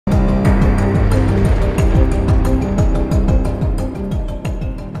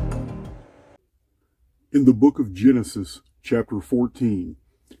in the book of Genesis, chapter 14,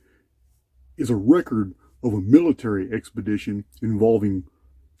 is a record of a military expedition involving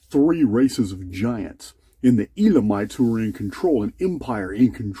 3 races of giants in the Elamites, who were in control, an empire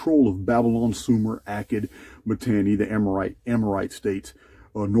in control of Babylon, Sumer, Akkad, Mitanni, the Amorite states,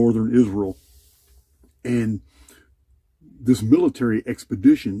 northern Israel. And this military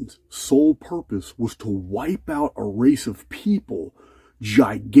expedition's sole purpose was to wipe out a race of people,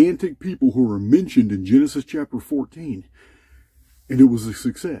 gigantic people who are mentioned in Genesis chapter 14. And it was a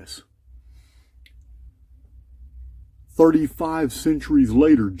success. 35 centuries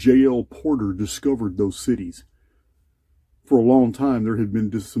later, J.L. Porter discovered those cities. For a long time, there had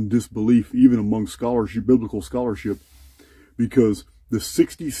been some disbelief, even among scholarship, biblical scholarship, because the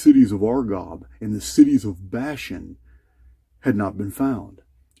 60 cities of Argob and the cities of Bashan had not been found.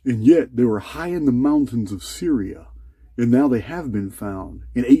 And yet, they were high in the mountains of Syria, and now they have been found.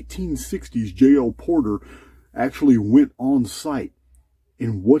 In 1860s, J.L. Porter actually went on site,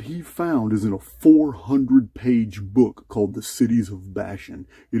 and what he found is in a 400-page book called The Cities of Bashan.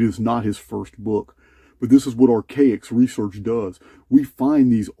 It is not his first book, but this is what Archaix research does. We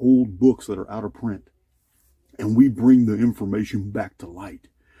find these old books that are out of print, and we bring the information back to light,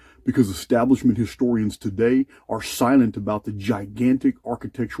 because establishment historians today are silent about the gigantic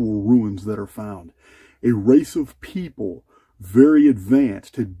architectural ruins that are found. A race of people, very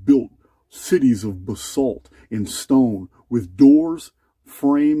advanced, had built cities of basalt and stone with doors,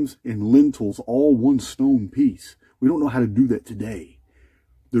 frames, and lintels, all one stone piece. We don't know how to do that today.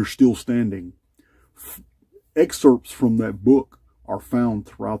 They're still standing. Excerpts from that book are found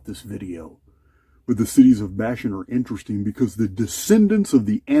throughout this video. But the cities of Bashan are interesting because the descendants of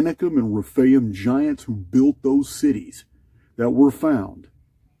the Anakim and Rephaim giants who built those cities that were found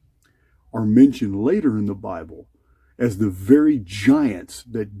are mentioned later in the Bible as the very giants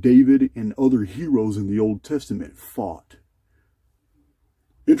that David and other heroes in the Old Testament fought.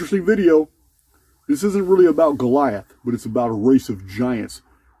 Interesting video. This isn't really about Goliath, but it's about a race of giants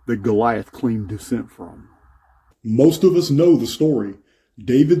that Goliath claimed descent from. Most of us know the story.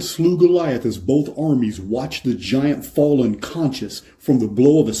 David slew Goliath as both armies watched the giant fall unconscious from the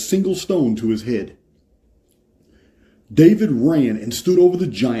blow of a single stone to his head. David ran and stood over the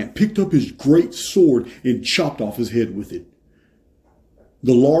giant, picked up his great sword, and chopped off his head with it.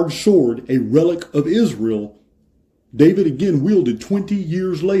 The large sword, a relic of Israel, David again wielded 20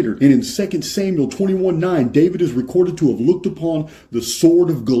 years later. And in 2 Samuel 21:9, David is recorded to have looked upon the sword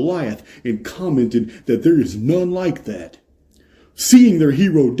of Goliath and commented that there is none like that. Seeing their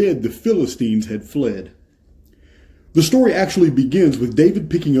hero dead, the Philistines had fled. The story actually begins with David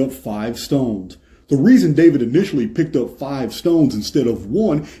picking up 5 stones. The reason David initially picked up 5 stones instead of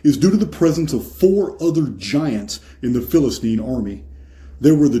 1 is due to the presence of 4 other giants in the Philistine army.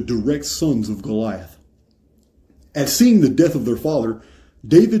 They were the direct sons of Goliath. At seeing the death of their father,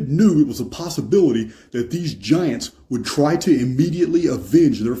 David knew it was a possibility that these giants would try to immediately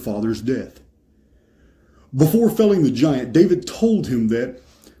avenge their father's death. Before felling the giant, David told him that,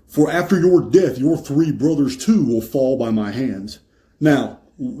 "For after your death, your 3 brothers too will fall by my hands." Now,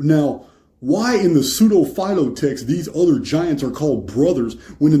 why in the pseudo-Philo text these other giants are called brothers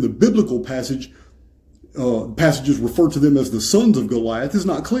when in the biblical passages refer to them as the sons of Goliath is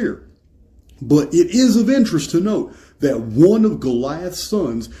not clear. But it is of interest to note that one of Goliath's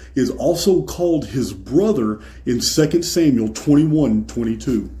sons is also called his brother in 2 Samuel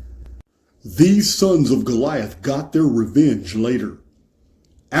 21:22. These sons of Goliath got their revenge later.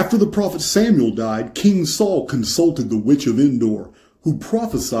 After the prophet Samuel died, King Saul consulted the witch of Endor, who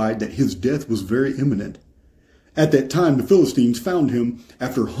prophesied that his death was very imminent. At that time, the Philistines found him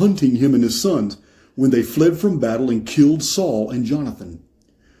after hunting him and his sons, when they fled from battle and killed Saul and Jonathan.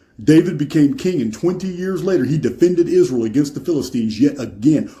 David became king, and 20 years later he defended Israel against the Philistines yet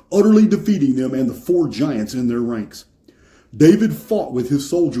again, utterly defeating them and the 4 giants in their ranks. David fought with his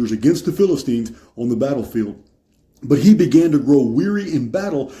soldiers against the Philistines on the battlefield, but he began to grow weary in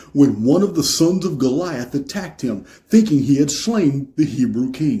battle when one of the sons of Goliath attacked him, thinking he had slain the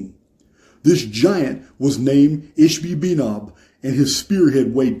Hebrew king. This giant was named Ishbi-Benob, and his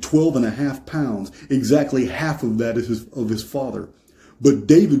spearhead weighed 12.5 pounds, exactly half of that of his father. But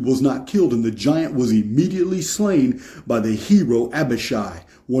David was not killed, and the giant was immediately slain by the hero Abishai,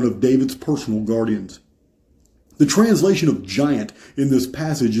 one of David's personal guardians. The translation of giant in this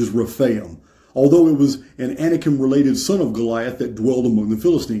passage is Rephaim, although it was an Anakim-related son of Goliath that dwelled among the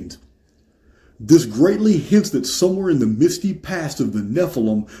Philistines. This greatly hints that somewhere in the misty past of the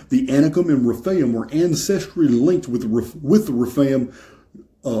Nephilim, the Anakim and Rephaim were ancestrally linked with the Rephaim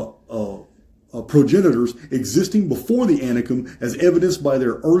progenitors existing before the Anakim as evidenced by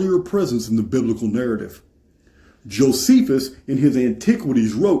their earlier presence in the biblical narrative. Josephus, in his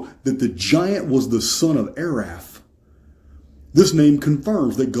Antiquities, wrote that the giant was the son of Araph. This name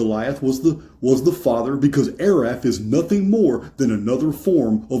confirms that Goliath was the father, because Araph is nothing more than another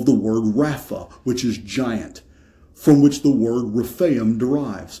form of the word Rapha, which is giant, from which the word Rephaim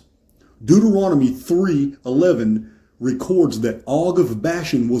derives. Deuteronomy 3:11 records that Og of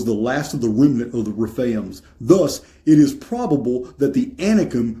Bashan was the last of the remnant of the Rephaims. Thus, it is probable that the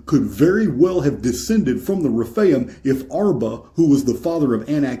Anakim could very well have descended from the Rephaim if Arba, who was the father of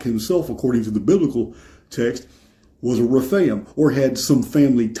Anak himself according to the biblical text, was a Rephaim or had some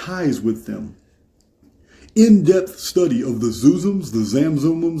family ties with them. In-depth study of the Zuzims, the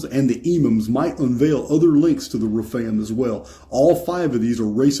Zamzumims, and the Emims might unveil other links to the Rephaim as well. All 5 of these are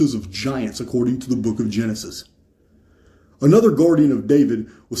races of giants according to the book of Genesis. Another guardian of David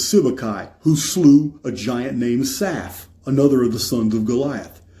was Sibbecai, who slew a giant named Saph, another of the sons of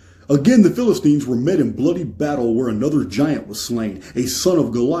Goliath. Again, the Philistines were met in bloody battle where another giant was slain, a son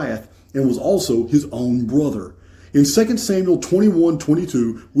of Goliath, and was also his own brother. In 2 Samuel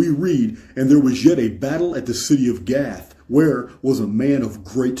 21:22, we read, "And there was yet a battle at the city of Gath, where was a man of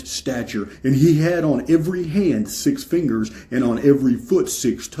great stature, and he had on every hand 6 fingers, and on every foot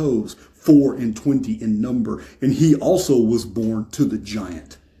 6 toes, 24 in number, and he also was born to the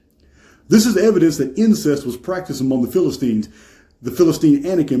giant." This is evidence that incest was practiced among the Philistines, the Philistine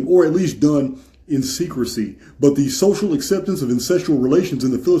Anakim, or at least done in secrecy. But the social acceptance of incestual relations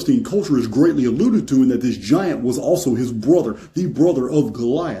in the Philistine culture is greatly alluded to in that this giant was also his brother, the brother of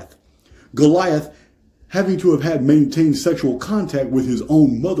Goliath. Goliath having to have had maintained sexual contact with his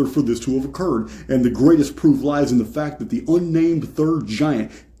own mother for this to have occurred. And the greatest proof lies in the fact that the unnamed third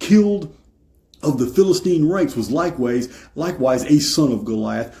giant killed of the Philistine ranks was likewise a son of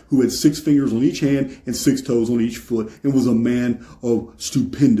Goliath, who had 6 fingers on each hand and 6 toes on each foot, and was a man of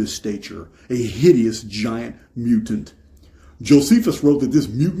stupendous stature, a hideous giant mutant. Josephus wrote that this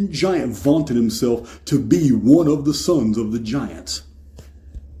mutant giant vaunted himself to be one of the sons of the giants.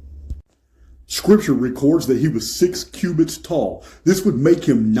 Scripture records that he was 6 cubits tall. This would make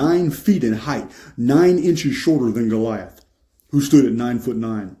him 9 feet in height, 9 inches shorter than Goliath, who stood at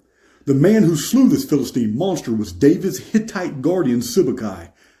 9'9". The man who slew this Philistine monster was David's Hittite guardian Sibbecai.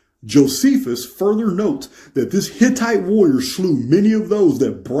 Josephus further notes that this Hittite warrior slew many of those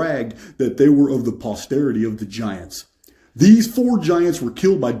that bragged that they were of the posterity of the giants. These 4 giants were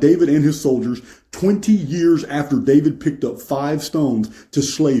killed by David and his soldiers 20 years after David picked up 5 stones to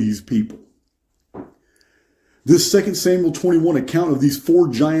slay these people. This 2 Samuel 21 account of these 4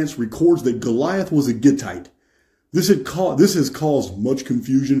 giants records that Goliath was a Gittite. This has caused much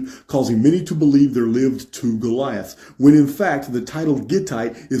confusion, causing many to believe there lived 2 Goliaths, when in fact the title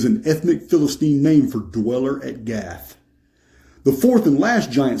Gittite is an ethnic Philistine name for dweller at Gath. The 4th and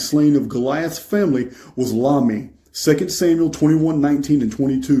last giant slain of Goliath's family was Lami. 2 Samuel 21:19 and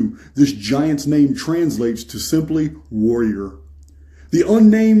 22. This giant's name translates to simply warrior. The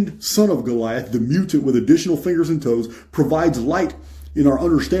unnamed son of Goliath, the mutant with additional fingers and toes, provides light in our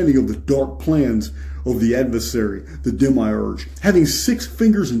understanding of the dark plans of the adversary, the demiurge. Having 6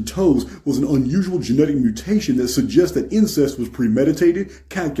 fingers and toes was an unusual genetic mutation that suggests that incest was premeditated,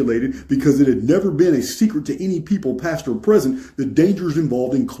 calculated, because it had never been a secret to any people, past or present, the dangers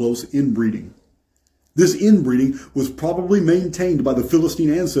involved in close inbreeding. This inbreeding was probably maintained by the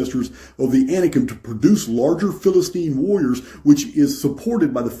Philistine ancestors of the Anakim to produce larger Philistine warriors, which is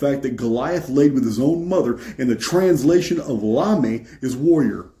supported by the fact that Goliath laid with his own mother, and the translation of Lame is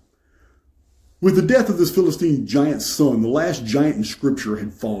warrior. With the death of this Philistine giant's son, the last giant in Scripture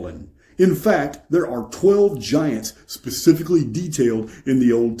had fallen. In fact, there are 12 giants specifically detailed in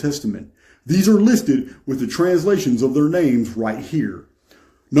the Old Testament. These are listed with the translations of their names right here.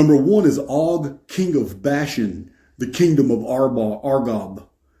 Number 1 is Og, king of Bashan, the kingdom of Argob.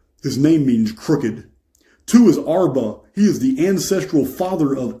 His name means crooked. 2 is Arba. He is the ancestral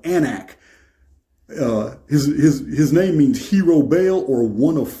father of Anak. His name means hero Baal, or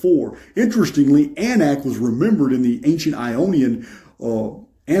one of 4. Interestingly, Anak was remembered in the ancient Ionian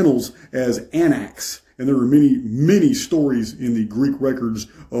annals as Anax. And there are many stories in the Greek records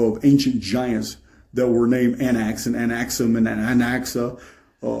of ancient giants that were named Anax and Anaxim and Anaxa.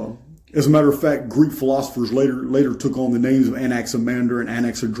 As a matter of fact, Greek philosophers later took on the names of Anaximander and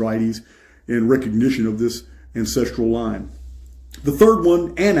Anaxandrides in recognition of this ancestral line. The third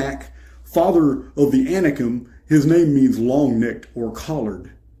one, Anak, father of the Anakim, his name means long-necked or collared.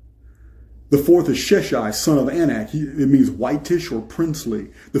 The 4th is Sheshai, son of Anak. It means whitish or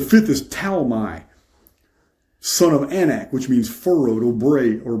princely. The 5th is Talmai, son of Anak, which means furrowed or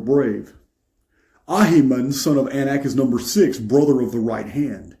brave. Ahiman, son of Anak, is number 6, brother of the right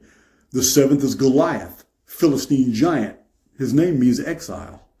hand. The 7th is Goliath, Philistine giant. His name means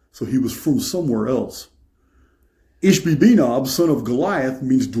exile, so he was from somewhere else. Ishbi-Benob, son of Goliath,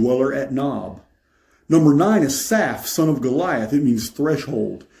 means dweller at Nob. Number 9 is Saph, son of Goliath. It means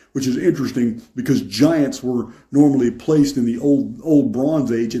threshold, which is interesting because giants were normally placed in the old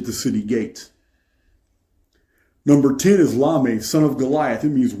Bronze Age at the city gates. Number 10 is Lameh, son of Goliath. It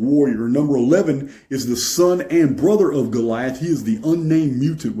means warrior. Number 11 is the son and brother of Goliath. He is the unnamed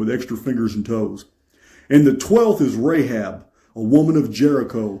mutant with extra fingers and toes. And the 12th is Rahab, a woman of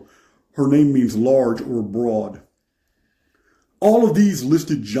Jericho. Her name means large or broad. All of these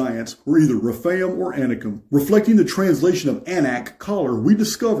listed giants were either Rephaim or Anakim. Reflecting the translation of Anak, collar, we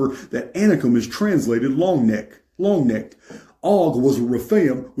discover that Anakim is translated long-necked. Og was a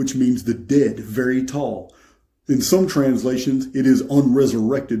Rephaim, which means the dead, very tall. In some translations, it is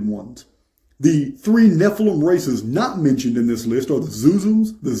unresurrected ones. The 3 Nephilim races not mentioned in this list are the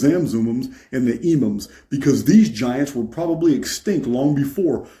Zuzums, the Zamzumums, and the Imams, because these giants were probably extinct long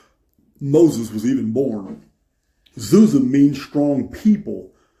before Moses was even born. Zuzum means strong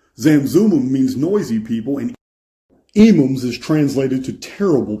people. Zamzumum means noisy people, and Imams is translated to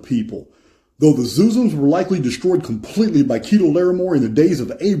terrible people. Though the Zuzums were likely destroyed completely by Chedorlaomer in the days of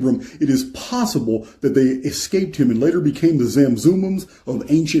Abram, it is possible that they escaped him and later became the Zamzumums of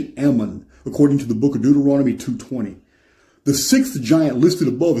ancient Ammon, according to the book of Deuteronomy 2:20. The 6th giant listed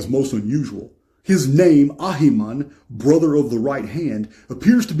above is most unusual. His name, Ahiman, brother of the right hand,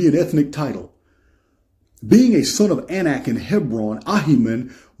 appears to be an ethnic title. Being a son of Anak in Hebron,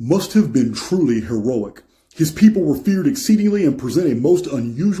 Ahiman must have been truly heroic. His people were feared exceedingly and present a most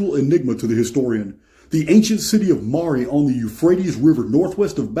unusual enigma to the historian. The ancient city of Mari on the Euphrates River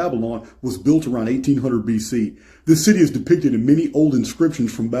northwest of Babylon was built around 1800 BC. This city is depicted in many old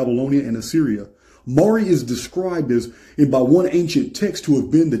inscriptions from Babylonia and Assyria. Mari is described by one ancient text to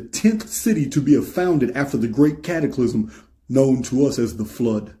have been the 10th city to be founded after the great cataclysm known to us as the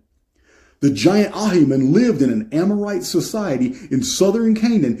flood. The giant Ahiman lived in an Amorite society in southern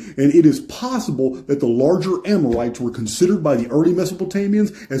Canaan, and it is possible that the larger Amorites were considered by the early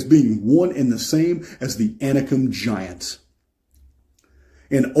Mesopotamians as being one and the same as the Anakim giants.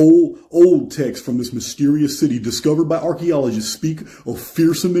 An old text from this mysterious city discovered by archaeologists speak of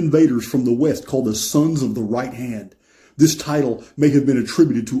fearsome invaders from the west called the Sons of the Right Hand. This title may have been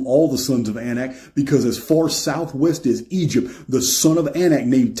attributed to all the sons of Anak because as far southwest as Egypt, the son of Anak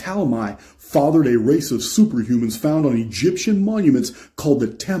named Talmai fathered a race of superhumans found on Egyptian monuments called the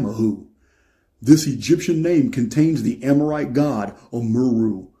Tammahu. This Egyptian name contains the Amorite god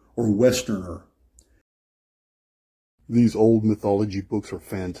Omuru, or Westerner. These old mythology books are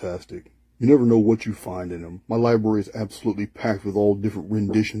fantastic. You never know what you find in them. My library is absolutely packed with all different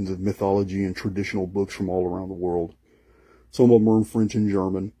renditions of mythology and traditional books from all around the world. Some of them are in French and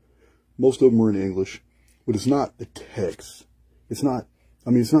German. Most of them are in English. But it's not the text. It's not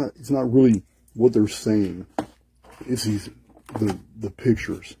really what they're saying. It's the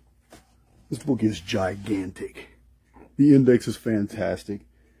pictures. This book is gigantic. The index is fantastic.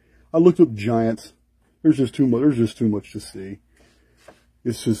 I looked up giants. There's just too much to see.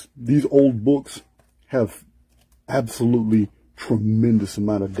 It's just, these old books have absolutely tremendous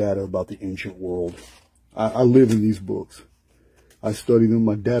amount of data about the ancient world. I live in these books. I study them,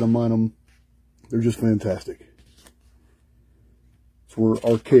 I data mine them. They're just fantastic. It's where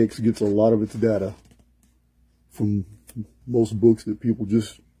Archaix gets a lot of its data from most books that people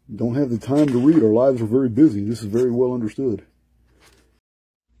just don't have the time to read. Our lives are very busy. This is very well understood.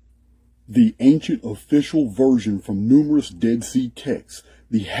 The ancient official version from numerous Dead Sea texts,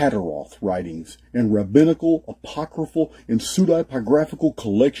 the Hadaroth writings, and rabbinical, apocryphal, and pseudepigraphical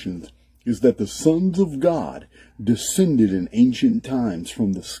collections is that the sons of God descended in ancient times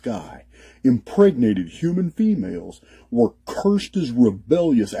from the sky, impregnated human females, were cursed as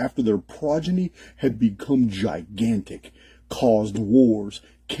rebellious after their progeny had become gigantic, caused wars,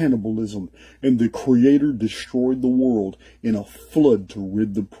 cannibalism, and the Creator destroyed the world in a flood to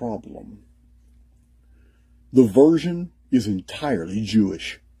rid the problem. The version is entirely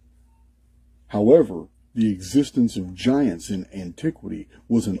Jewish. However, the existence of giants in antiquity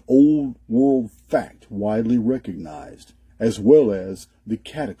was an old world fact widely recognized, as well as the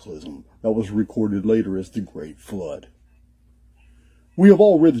cataclysm that was recorded later as the Great Flood. We have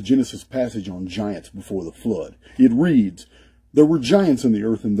all read the Genesis passage on giants before the flood. It reads, "There were giants in the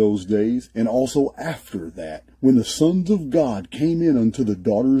earth in those days, and also after that, when the sons of God came in unto the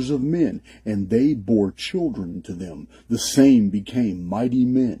daughters of men, and they bore children to them. The same became mighty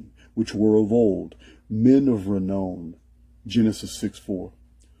men, which were of old, men of renown." Genesis 6:4.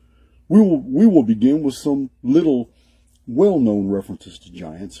 We will begin with some little well-known references to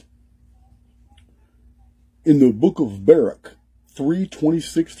giants. In the book of Baruch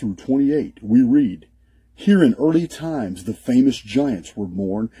 3:26 through 28, we read, "Here in early times the famous giants were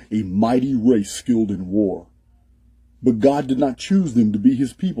born, a mighty race skilled in war. But God did not choose them to be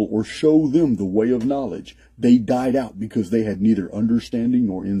his people or show them the way of knowledge. They died out because they had neither understanding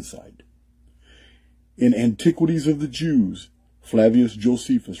nor insight." In Antiquities of the Jews, Flavius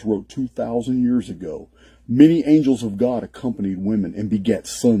Josephus wrote 2,000 years ago, "Many angels of God accompanied women and begat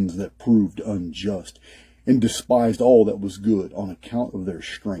sons that proved unjust, and despised all that was good on account of their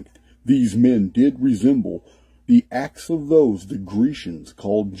strength. These men did resemble the acts of those the Grecians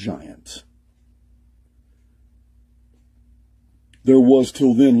called giants. There was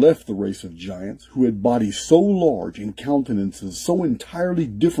till then left the race of giants, who had bodies so large and countenances so entirely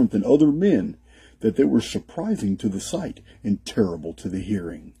different than other men, that they were surprising to the sight and terrible to the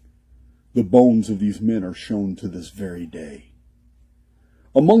hearing. The bones of these men are shown to this very day.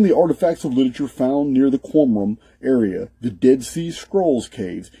 Among the artifacts of literature found near the Qumran area, the Dead Sea Scrolls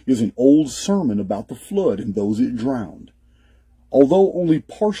caves, is an old sermon about the flood and those it drowned. Although only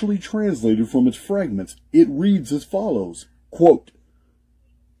partially translated from its fragments, it reads as follows, quote,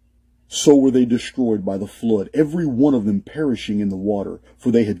 "So were they destroyed by the flood, every one of them perishing in the water, for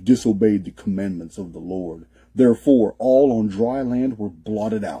they had disobeyed the commandments of the Lord. Therefore all on dry land were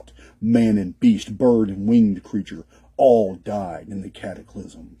blotted out, man and beast, bird and winged creature, all died in the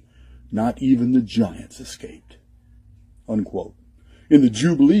cataclysm. Not even the giants escaped." Unquote. In the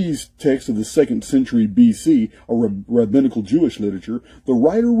Jubilees text of the 2nd century BC, a rabbinical Jewish literature, the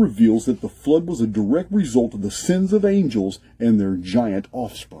writer reveals that the flood was a direct result of the sins of angels and their giant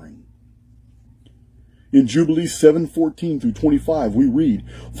offspring. In Jubilees 7:14 through 25, we read,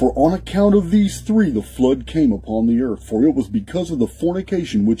 "For on account of these three the flood came upon the earth, for it was because of the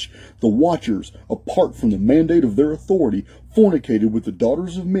fornication which the watchers, apart from the mandate of their authority, fornicated with the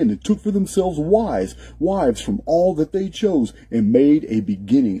daughters of men, and took for themselves wives from all that they chose, and made a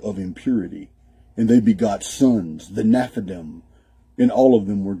beginning of impurity. And they begot sons, the Nephilim, and all of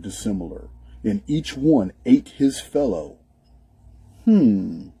them were dissimilar, and each one ate his fellow."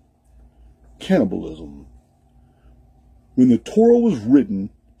 Cannibalism. When the Torah was written,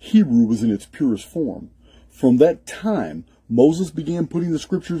 Hebrew was in its purest form. From that time, Moses began putting the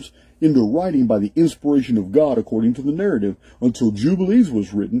scriptures into writing by the inspiration of God according to the narrative, until Jubilees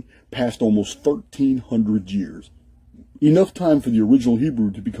was written, past almost 1,300 years. Enough time for the original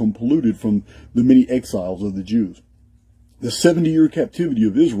Hebrew to become polluted from the many exiles of the Jews. The 70-year captivity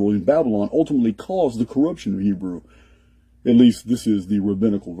of Israel in Babylon ultimately caused the corruption of Hebrew. At least this is the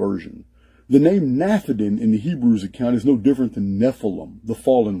rabbinical version. The name Nephilim in the Hebrew's account is no different than Nephilim, the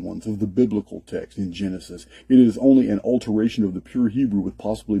fallen ones of the biblical text in Genesis. It is only an alteration of the pure Hebrew with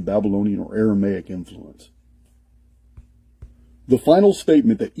possibly Babylonian or Aramaic influence. The final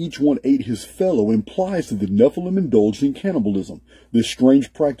statement that each one ate his fellow implies that the Nephilim indulged in cannibalism. This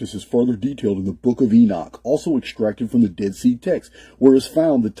strange practice is further detailed in the Book of Enoch, also extracted from the Dead Sea text, where is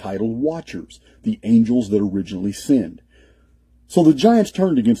found the title Watchers, the angels that originally sinned. So the giants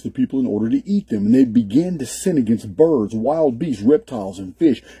turned against the people in order to eat them, and they began to sin against birds, wild beasts, reptiles, and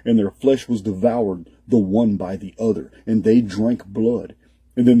fish, and their flesh was devoured the one by the other, and they drank blood.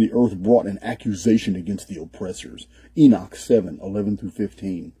 And then the earth brought an accusation against the oppressors. Enoch 7:11 through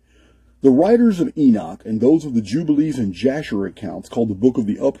 15. The writers of Enoch and those of the Jubilees and Jasher accounts, called the Book of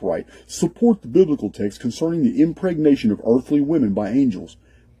the Upright, support the biblical text concerning the impregnation of earthly women by angels.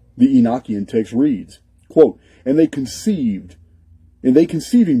 The Enochian text reads, quote, And they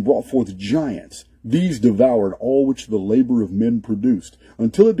conceiving brought forth giants. These devoured all which the labor of men produced,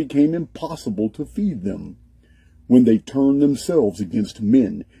 until it became impossible to feed them, when they turned themselves against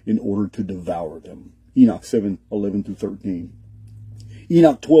men in order to devour them. Enoch 7:11 through 13.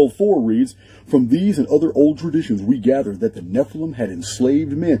 Enoch 12:4 reads, From these and other old traditions we gather that the Nephilim had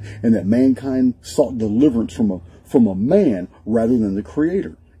enslaved men, and that mankind sought deliverance from a man rather than the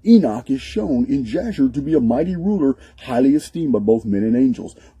Creator. Enoch is shown in Jasher to be a mighty ruler, highly esteemed by both men and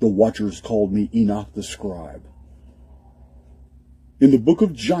angels. The watchers called me Enoch the scribe. In the book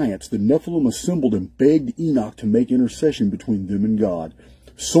of Giants, the Nephilim assembled and begged Enoch to make intercession between them and God.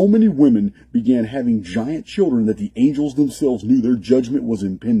 So many women began having giant children that the angels themselves knew their judgment was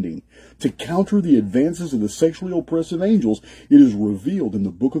impending. To counter the advances of the sexually oppressive angels, it is revealed in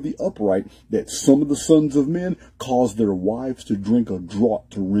the Book of the Upright that some of the sons of men caused their wives to drink a draught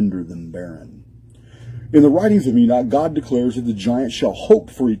to render them barren. In the writings of Enoch, God declares that the giants shall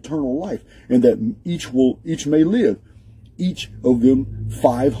hope for eternal life, and that each may live, each of them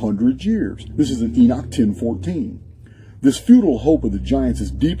 500 years. This is in Enoch 10:14. This feudal hope of the giants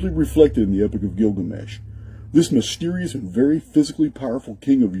is deeply reflected in the Epic of Gilgamesh. This mysterious and very physically powerful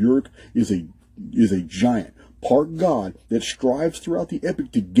king of Uruk is a giant, part god, that strives throughout the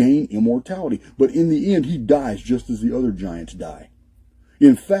epic to gain immortality, but in the end he dies just as the other giants die.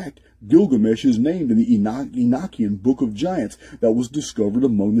 In fact, Gilgamesh is named in the Enochian Book of Giants that was discovered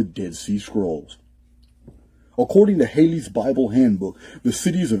among the Dead Sea Scrolls. According to Haley's Bible Handbook, the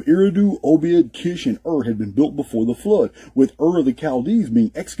cities of Eridu, Obeid, Kish, and Ur had been built before the flood, with Ur of the Chaldees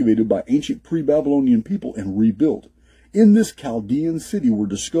being excavated by ancient pre-Babylonian people and rebuilt. In this Chaldean city were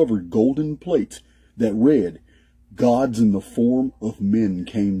discovered golden plates that read, "Gods in the form of men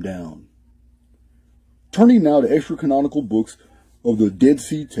came down." Turning now to extra-canonical books of the Dead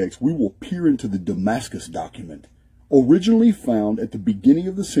Sea text, we will peer into the Damascus document. Originally found at the beginning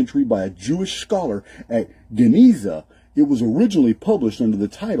of the century by a Jewish scholar at Giza, it was originally published under the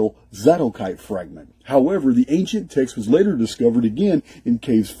title Zadokite Fragment. However, the ancient text was later discovered again in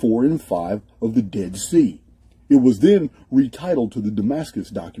caves 4 and 5 of the Dead Sea. It was then retitled to the Damascus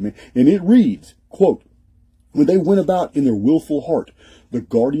document, and it reads, quote, "When they went about in their willful heart, the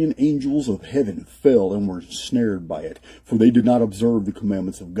guardian angels of heaven fell and were snared by it, for they did not observe the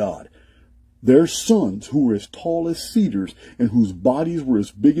commandments of God. Their sons, who were as tall as cedars, and whose bodies were as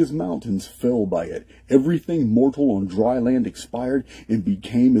big as mountains, fell by it. Everything mortal on dry land expired and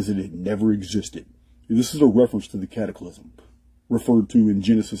became as it had never existed." This is a reference to the cataclysm, referred to in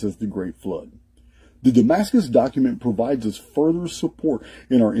Genesis as the Great Flood. The Damascus document provides us further support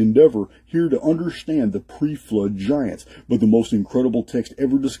in our endeavor here to understand the pre-flood giants, but the most incredible text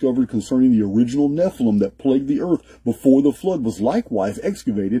ever discovered concerning the original Nephilim that plagued the earth before the flood was likewise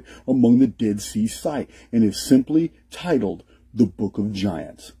excavated among the Dead Sea site, and is simply titled the Book of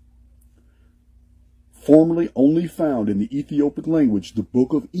Giants. Formerly only found in the Ethiopic language, the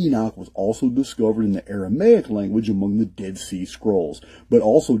Book of Enoch was also discovered in the Aramaic language among the Dead Sea Scrolls, but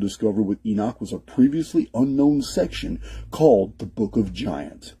also discovered with Enoch was a previously unknown section called the Book of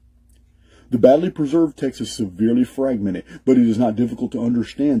Giants. The badly preserved text is severely fragmented, but it is not difficult to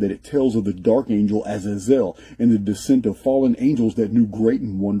understand that it tells of the dark angel Azazel and the descent of fallen angels that knew great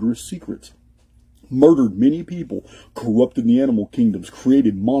and wondrous secrets, murdered many people, corrupted the animal kingdoms,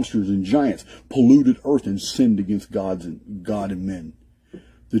 created monsters and giants, polluted earth, and sinned against God and men.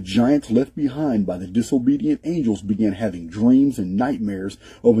 The giants left behind by the disobedient angels began having dreams and nightmares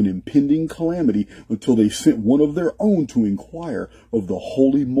of an impending calamity until they sent one of their own to inquire of the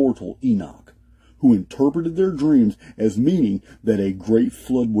holy mortal Enoch, who interpreted their dreams as meaning that a great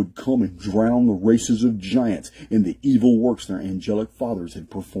flood would come and drown the races of giants in the evil works their angelic fathers had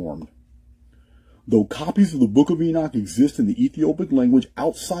performed. Though copies of the Book of Enoch exist in the Ethiopic language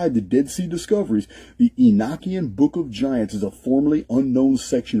outside the Dead Sea discoveries, the Enochian Book of Giants is a formerly unknown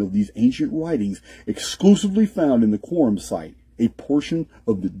section of these ancient writings exclusively found in the Quorum site. A portion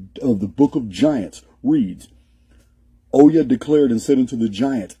of the Book of Giants reads, "Oya declared and said unto the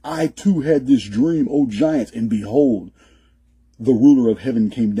giants, I too had this dream, O giants, and behold, the ruler of heaven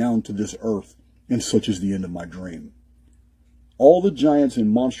came down to this earth, and such is the end of my dream. All the giants and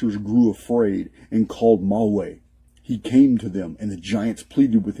monsters grew afraid and called Maweh. He came to them, and the giants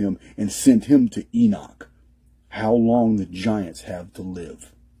pleaded with him and sent him to Enoch. How long the giants have to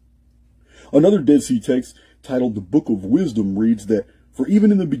live." Another Dead Sea text titled the Book of Wisdom reads that, "For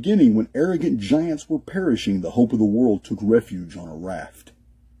even in the beginning, when arrogant giants were perishing, the hope of the world took refuge on a raft."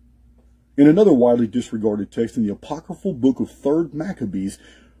 In another widely disregarded text in the apocryphal book of 3rd Maccabees,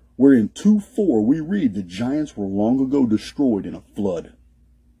 where in 2:4 we read the giants were long ago destroyed in a flood.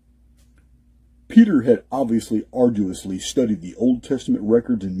 Peter had obviously arduously studied the Old Testament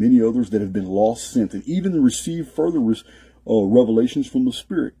records and many others that have been lost since, and even received further revelations from the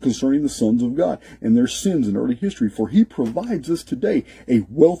Spirit concerning the sons of God and their sins in early history, for he provides us today a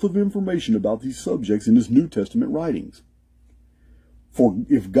wealth of information about these subjects in his New Testament writings. "For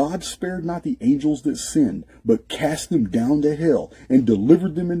if God spared not the angels that sinned, but cast them down to hell, and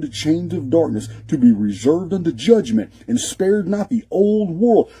delivered them into chains of darkness to be reserved unto judgment, and spared not the old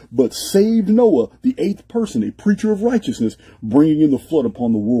world, but saved Noah, the 8th person, a preacher of righteousness, bringing in the flood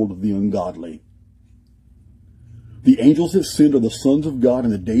upon the world of the ungodly. The angels that sinned are the sons of God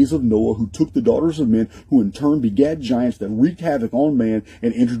in the days of Noah, who took the daughters of men, who in turn begat giants that wreaked havoc on man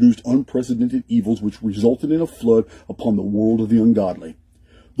and introduced unprecedented evils which resulted in a flood upon the world of the ungodly."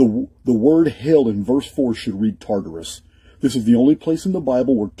 The word hell in verse 4 should read Tartarus. This is the only place in the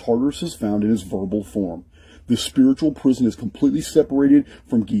Bible where Tartarus is found in its verbal form. This spiritual prison is completely separated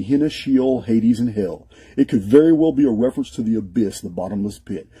from Gehenna, Sheol, Hades, and hell. It could very well be a reference to the abyss, the bottomless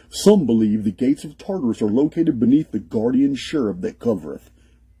pit. Some believe the gates of Tartarus are located beneath the guardian cherub that covereth,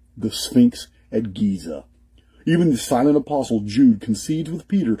 the Sphinx at Giza. Even the silent apostle Jude concedes with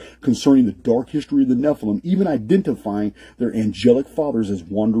Peter concerning the dark history of the Nephilim, even identifying their angelic fathers as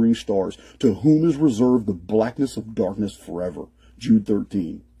wandering stars, to whom is reserved the blackness of darkness forever. Jude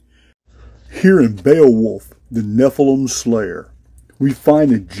 13. Here in Beowulf, the Nephilim Slayer, we find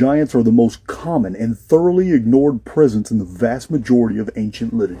that giants are the most common and thoroughly ignored presence in the vast majority of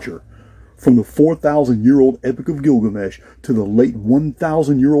ancient literature. From the 4,000-year-old Epic of Gilgamesh to the late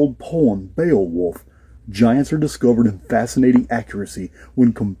 1,000-year-old poem Beowulf, giants are discovered in fascinating accuracy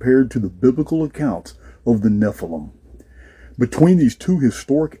when compared to the biblical accounts of the Nephilim. Between these two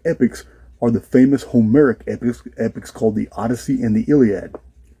historic epics are the famous Homeric epics called the Odyssey and the Iliad,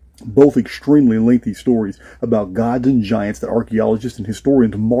 both extremely lengthy stories about gods and giants that archaeologists and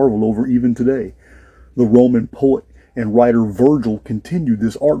historians marvel over even today. The Roman poet and writer Virgil continued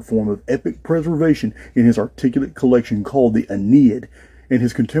this art form of epic preservation in his articulate collection called the Aeneid, and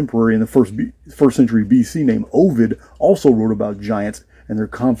his contemporary in the first century BC named Ovid also wrote about giants and their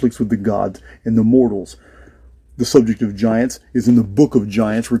conflicts with the gods and the mortals. The subject of giants is in the Book of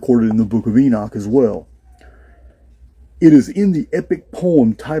Giants, recorded in the Book of Enoch as well. It is in the epic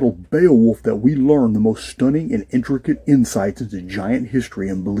poem titled Beowulf that we learn the most stunning and intricate insights into giant history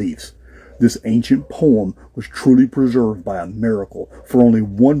and beliefs. This ancient poem was truly preserved by a miracle, for only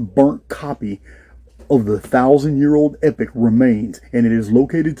one burnt copy of the 1,000-year-old epic remains, and it is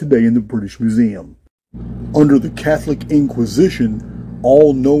located today in the British Museum. Under the Catholic Inquisition,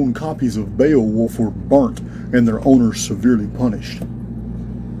 all known copies of Beowulf were burnt and their owners severely punished.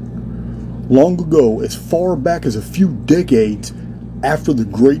 Long ago, as far back as a few decades after the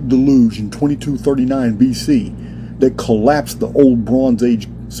Great Deluge in 2239 BC that collapsed the old Bronze Age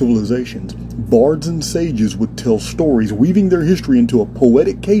civilizations, bards and sages would tell stories, weaving their history into a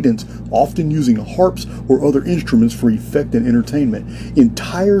poetic cadence, often using harps or other instruments for effect and entertainment.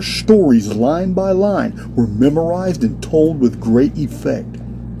 Entire stories, line by line, were memorized and told with great effect.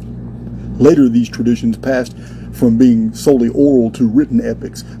 Later, these traditions passed from being solely oral to written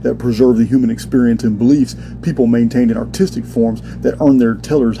epics that preserve the human experience and beliefs people maintained in artistic forms that earned their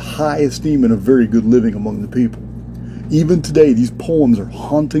tellers high esteem and a very good living among the people. Even today, these poems are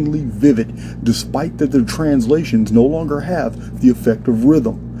hauntingly vivid, despite that their translations no longer have the effect of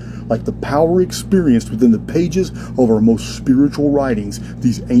rhythm. Like the power experienced within the pages of our most spiritual writings,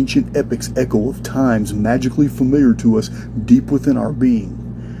 these ancient epics echo of times magically familiar to us deep within our being.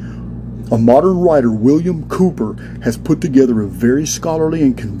 A modern writer, William Cooper, has put together a very scholarly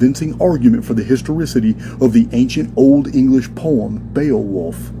and convincing argument for the historicity of the ancient Old English poem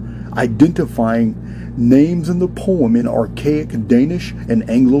Beowulf, identifying names in the poem in archaic Danish and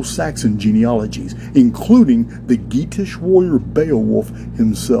Anglo-Saxon genealogies, including the Geatish warrior Beowulf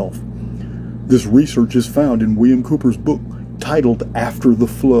himself. This research is found in William Cooper's book titled After the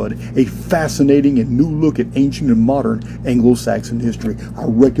Flood, a fascinating and new look at ancient and modern Anglo-Saxon history. I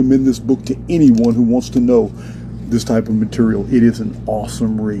recommend this book to anyone who wants to know this type of material. It is an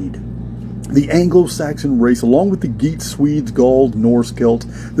awesome read. The Anglo-Saxon race, along with the Geats, Swedes, Gauls, Norse, Celts,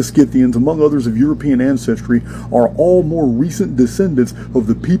 the Scythians, among others of European ancestry, are all more recent descendants of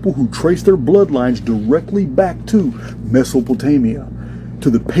the people who trace their bloodlines directly back to Mesopotamia, to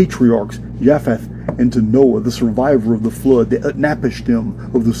the patriarchs Japheth, and to Noah, the survivor of the flood, the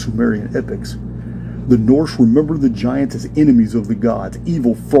Utnapishtim of the Sumerian epics. The Norse remember the giants as enemies of the gods,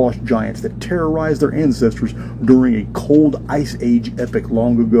 evil frost giants that terrorized their ancestors during a cold ice age epic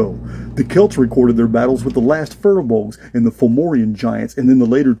long ago. The Celts recorded their battles with the last Firbolgs and the Fomorian giants, and then the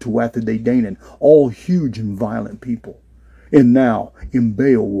later Tuatha-De Danann, all huge and violent people. And now, in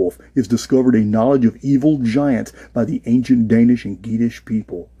Beowulf, is discovered a knowledge of evil giants by the ancient Danish and Geatish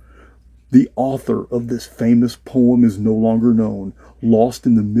people. The author of this famous poem is no longer known, lost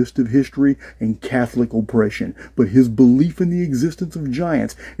in the mist of history and Catholic oppression, but his belief in the existence of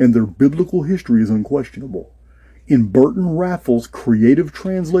giants and their biblical history is unquestionable. In Burton Raffles' creative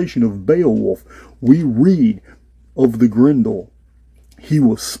translation of Beowulf, we read of the Grendel. He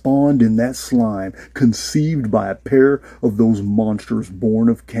was spawned in that slime, conceived by a pair of those monsters born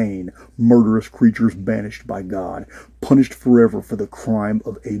of Cain, murderous creatures banished by God, punished forever for the crime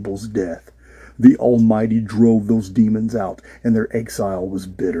of Abel's death. The Almighty drove those demons out, and their exile was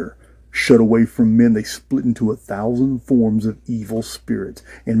bitter. Shut away from men, they split into 1,000 forms of evil spirits,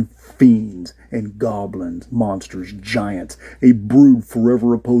 and fiends, and goblins, monsters, giants, a brood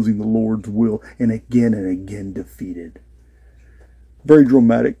forever opposing the Lord's will, and again defeated. Very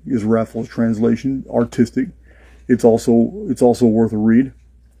dramatic is Raffles' translation, artistic. It's also worth a read.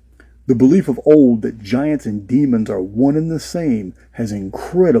 The belief of old that giants and demons are one and the same has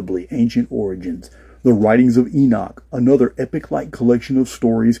incredibly ancient origins. The writings of Enoch, another epic-like collection of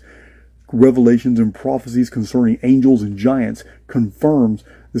stories, revelations and prophecies concerning angels and giants confirms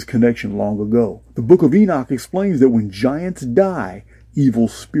this connection long ago. The book of Enoch explains that when giants die, evil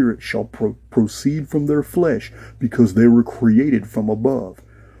spirits shall proceed from their flesh, because they were created from above.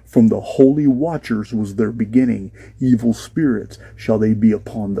 From the holy watchers was their beginning. Evil spirits shall they be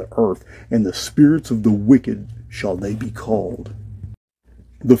upon the earth, and the spirits of the wicked shall they be called.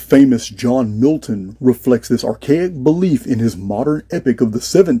 The famous John Milton reflects this archaic belief in his modern epic of the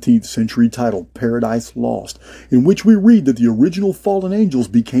 17th century titled Paradise Lost, in which we read that the original fallen angels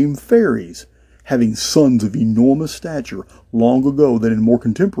became fairies, having sons of enormous stature long ago that in more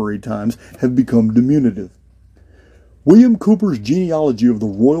contemporary times have become diminutive. William Cooper's genealogy of the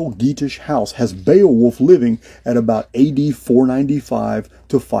royal Geatish house has Beowulf living at about AD 495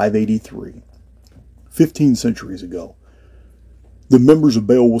 to 583, 15 centuries ago. The members of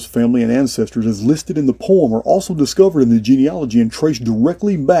Beowulf's family and ancestors as listed in the poem are also discovered in the genealogy and traced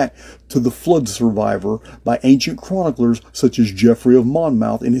directly back to the flood survivor by ancient chroniclers such as Geoffrey of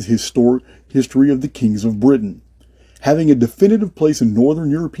Monmouth in his History of the Kings of Britain. Having a definitive place in northern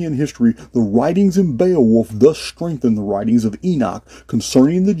European history, the writings in Beowulf thus strengthen the writings of Enoch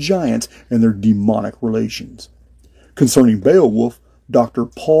concerning the giants and their demonic relations. Concerning Beowulf, Dr.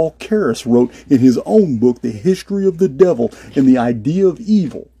 Paul Karras wrote in his own book, The History of the Devil and the Idea of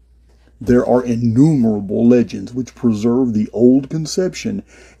Evil, there are innumerable legends which preserve the old conception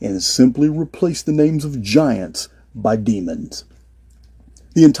and simply replace the names of giants by demons.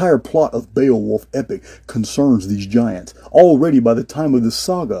 The entire plot of Beowulf epic concerns these giants. Already by the time of the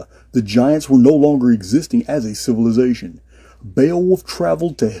saga, the giants were no longer existing as a civilization. Beowulf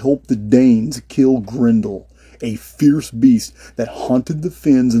traveled to help the Danes kill Grendel, a fierce beast that haunted the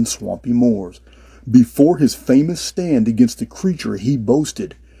fens and swampy moors. Before his famous stand against the creature, he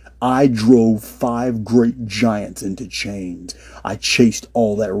boasted, "I drove 5 great giants into chains. I chased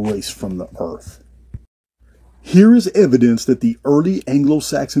all that race from the earth." Here is evidence that the early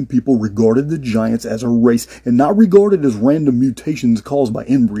Anglo-Saxon people regarded the giants as a race and not regarded as random mutations caused by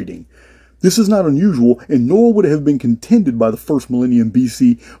inbreeding. This is not unusual, and nor would it have been contended by the first millennium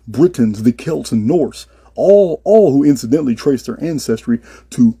BC Britons, the Celts, and Norse, all who incidentally traced their ancestry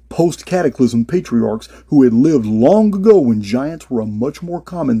to post-cataclysm patriarchs who had lived long ago when giants were a much more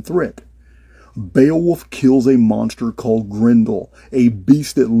common threat. Beowulf kills a monster called Grendel, a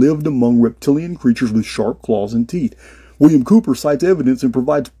beast that lived among reptilian creatures with sharp claws and teeth. William Cooper cites evidence and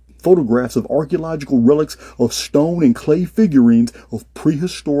provides photographs of archaeological relics of stone and clay figurines of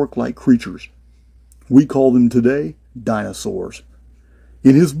prehistoric-like creatures. We call them today dinosaurs.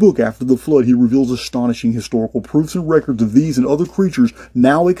 In his book, After the Flood, he reveals astonishing historical proofs and records of these and other creatures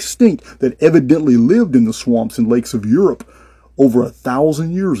now extinct that evidently lived in the swamps and lakes of Europe over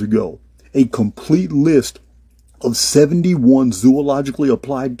 1,000 years ago. A complete list of 71 zoologically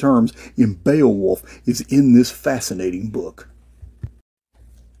applied terms in Beowulf is in this fascinating book.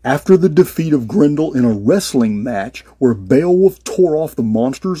 After the defeat of Grendel in a wrestling match where Beowulf tore off the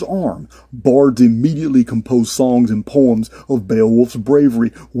monster's arm, bards immediately composed songs and poems of Beowulf's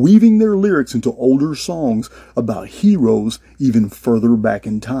bravery, weaving their lyrics into older songs about heroes even further back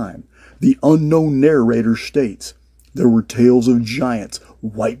in time. The unknown narrator states, "There were tales of giants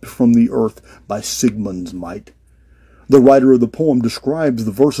wiped from the earth by Sigmund's might." The writer of the poem describes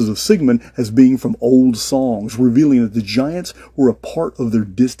the verses of Sigmund as being from old songs, revealing that the giants were a part of their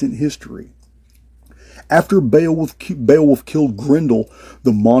distant history. After Beowulf killed Grendel,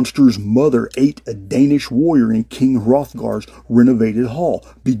 the monster's mother ate a Danish warrior in King Hrothgar's renovated hall,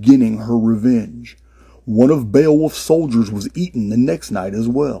 beginning her revenge. One of Beowulf's soldiers was eaten the next night as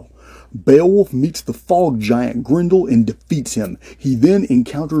well. Beowulf meets the fog giant Grendel and defeats him. He then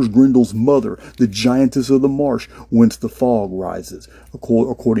encounters Grendel's mother, the giantess of the marsh, whence the fog rises,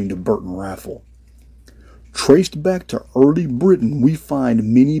 according to Burton Raffle. Traced back to early Britain, we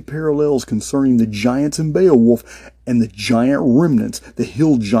find many parallels concerning the giants in Beowulf and the giant remnants, the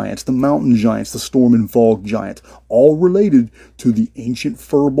hill giants, the mountain giants, the storm and fog giants, all related to the ancient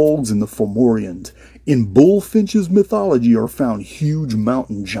Firbolgs and the Fomorians. In Bullfinch's mythology are found huge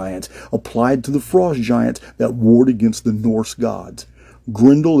mountain giants applied to the frost giants that warred against the Norse gods.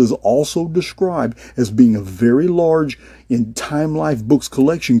 Grendel is also described as being a very large in Time Life books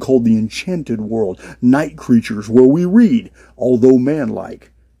collection called The Enchanted World, Night Creatures, where we read, although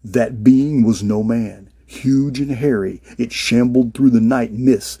man-like, that being was no man. Huge and hairy, it shambled through the night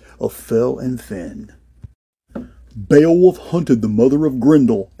mists of fell and fen. Beowulf hunted the mother of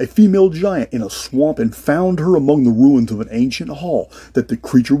Grendel, a female giant, in a swamp and found her among the ruins of an ancient hall that the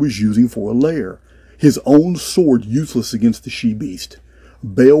creature was using for a lair. His own sword useless against the she-beast.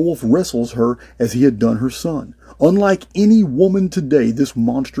 Beowulf wrestles her as he had done her son. Unlike any woman today, this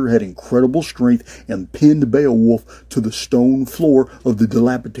monster had incredible strength and pinned Beowulf to the stone floor of the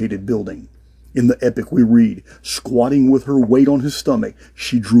dilapidated building. In the epic we read, squatting with her weight on his stomach,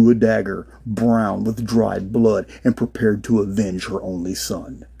 she drew a dagger, brown with dried blood, and prepared to avenge her only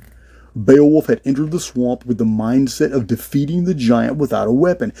son. Beowulf had entered the swamp with the mindset of defeating the giant without a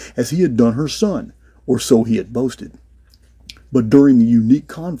weapon, as he had done her son, or so he had boasted. But during the unique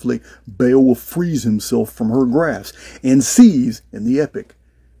conflict, Beowulf frees himself from her grasp and sees, in the epic,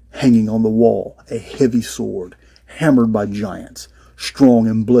 hanging on the wall, a heavy sword, hammered by giants, strong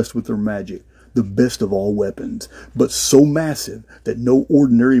and blessed with their magic, the best of all weapons, but so massive that no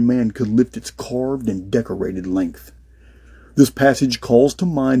ordinary man could lift its carved and decorated length. This passage calls to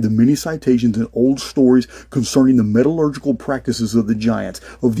mind the many citations in old stories concerning the metallurgical practices of the giants,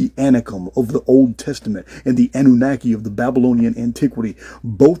 of the Anakim of the Old Testament, and the Anunnaki of the Babylonian Antiquity,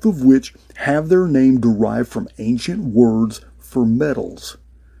 both of which have their name derived from ancient words for metals.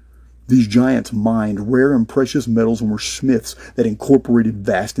 These giants mined rare and precious metals and were smiths that incorporated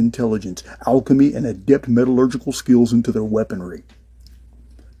vast intelligence, alchemy, and adept metallurgical skills into their weaponry.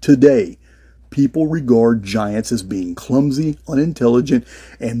 Today, people regard giants as being clumsy, unintelligent,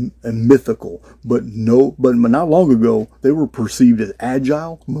 and mythical, but not long ago, they were perceived as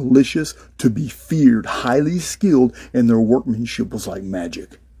agile, malicious, to be feared, highly skilled, and their workmanship was like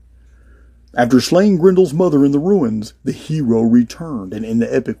magic. After slaying Grendel's mother in the ruins, the hero returned, and in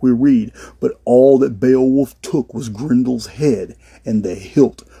the epic we read, but all that Beowulf took was Grendel's head and the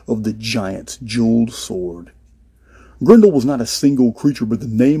hilt of the giant's jeweled sword. Grendel was not a single creature, but the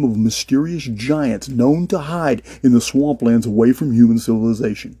name of mysterious giants known to hide in the swamplands away from human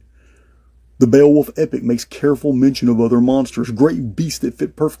civilization. The Beowulf epic makes careful mention of other monsters, great beasts that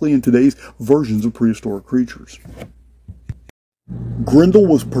fit perfectly in today's versions of prehistoric creatures. Grendel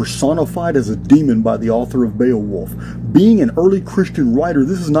was personified as a demon by the author of Beowulf. Being an early Christian writer,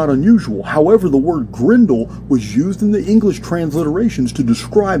 this is not unusual. However, the word Grendel was used in the English transliterations to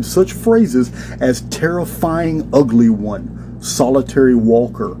describe such phrases as terrifying ugly one, solitary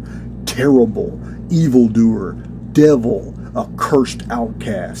walker, terrible, evildoer, devil, accursed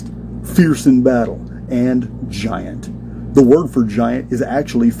outcast, fierce in battle, and giant. The word for giant is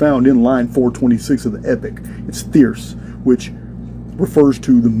actually found in line 426 of the epic. It's Thyrse, which refers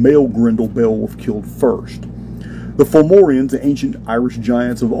to the male Grendel Beowulf killed first. The Fomorians, the ancient Irish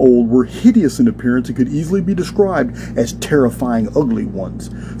giants of old, were hideous in appearance and could easily be described as terrifying ugly ones.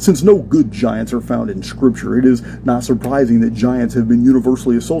 Since no good giants are found in Scripture, it is not surprising that giants have been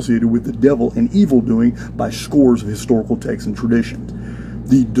universally associated with the devil and evil-doing by scores of historical texts and traditions.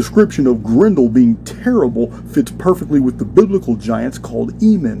 The description of Grendel being terrible fits perfectly with the biblical giants called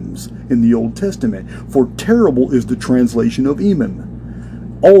Emims in the Old Testament, for terrible is the translation of Emim.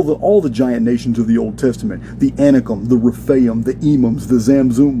 All the giant nations of the Old Testament, the Anakim, the Rephaim, the Emims, the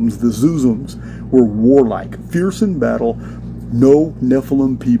Zamzums, the Zuzums, were warlike, fierce in battle. No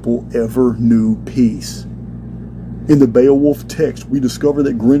Nephilim people ever knew peace. In the Beowulf text, we discover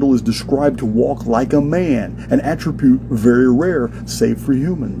that Grendel is described to walk like a man, an attribute very rare, save for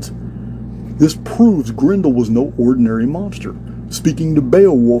humans. This proves Grendel was no ordinary monster. Speaking to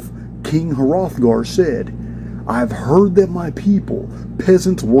Beowulf, King Hrothgar said, "I've heard that my people,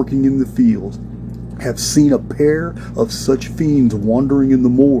 peasants working in the fields, have seen a pair of such fiends wandering in the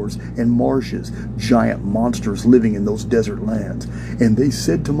moors and marshes, giant monsters living in those desert lands. And they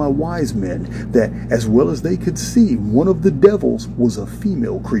said to my wise men that, as well as they could see, one of the devils was a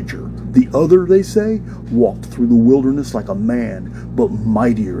female creature. The other, they say, walked through the wilderness like a man, but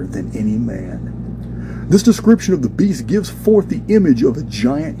mightier than any man." This description of the beast gives forth the image of a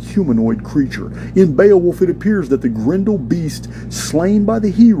giant humanoid creature. In Beowulf, it appears that the Grendel beasts slain by the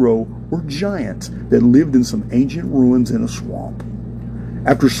hero were giants that lived in some ancient ruins in a swamp.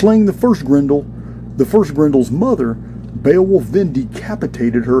 After slaying the first Grendel's mother, Beowulf then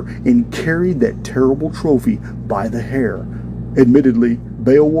decapitated her and carried that terrible trophy by the hair. Admittedly,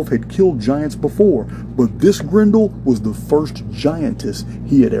 Beowulf had killed giants before, but this Grendel was the first giantess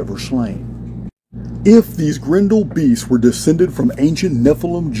he had ever slain. If these Grendel beasts were descended from ancient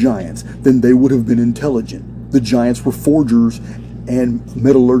Nephilim giants, then they would have been intelligent. The giants were forgers and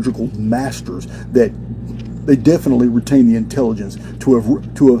metallurgical masters that they definitely retained the intelligence to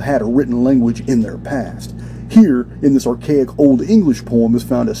have had a written language in their past. Here, in this archaic Old English poem, is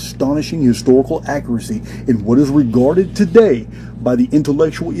found astonishing historical accuracy in what is regarded today by the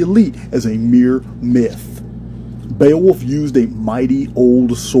intellectual elite as a mere myth. Beowulf used a mighty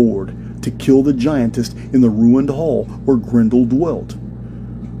old sword to kill the giantess in the ruined hall where Grendel dwelt.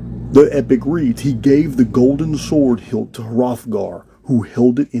 The epic reads, "He gave the golden sword hilt to Hrothgar, who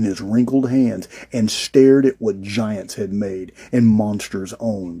held it in his wrinkled hands and stared at what giants had made and monsters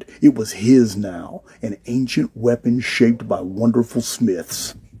owned. It was his now, an ancient weapon shaped by wonderful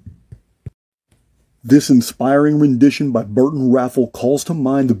smiths. This inspiring rendition by Burton Raffle calls to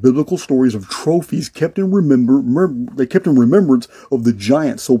mind the biblical stories of trophies kept in remembrance of the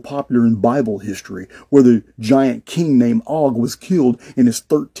giants so popular in Bible history, where the giant king named Og was killed and his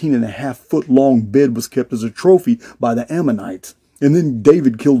 13.5-foot long bed was kept as a trophy by the Ammonites. And then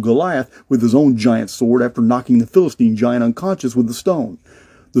David killed Goliath with his own giant sword after knocking the Philistine giant unconscious with a stone.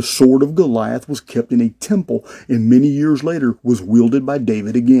 The sword of Goliath was kept in a temple and many years later was wielded by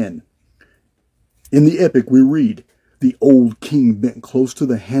David again. In the epic we read, the old king bent close to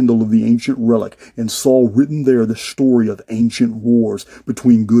the handle of the ancient relic and saw written there the story of ancient wars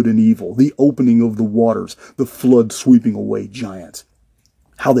between good and evil, the opening of the waters, the flood sweeping away giants,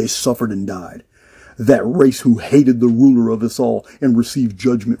 how they suffered and died. That race who hated the ruler of us all and received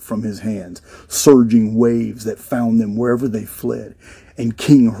judgment from his hands, surging waves that found them wherever they fled. And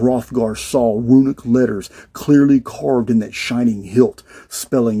King Hrothgar saw runic letters clearly carved in that shining hilt,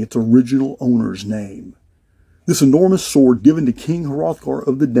 spelling its original owner's name. This enormous sword given to King Hrothgar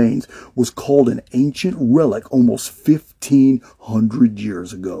of the Danes was called an ancient relic almost 1,500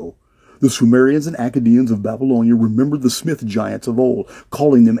 years ago. The Sumerians and Akkadians of Babylonia remembered the smith giants of old,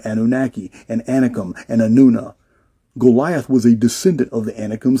 calling them Anunnaki and Anakim and Anunna. Goliath was a descendant of the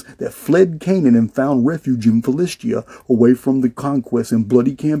Anakims that fled Canaan and found refuge in Philistia away from the conquests and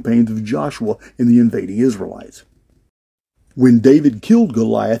bloody campaigns of Joshua and the invading Israelites. When David killed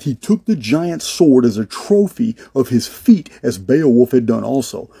Goliath, he took the giant's sword as a trophy of his feat, as Beowulf had done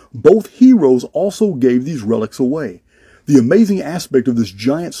also. Both heroes also gave these relics away. The amazing aspect of this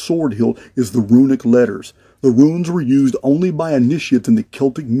giant sword hilt is the runic letters. The runes were used only by initiates in the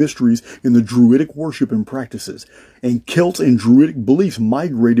Celtic mysteries in the Druidic worship and practices, and Celts and Druidic beliefs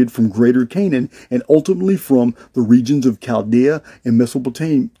migrated from Greater Canaan and ultimately from the regions of Chaldea and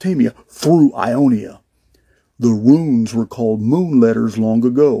Mesopotamia through Ionia. The runes were called moon letters long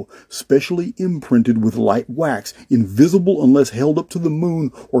ago, specially imprinted with light wax, invisible unless held up to the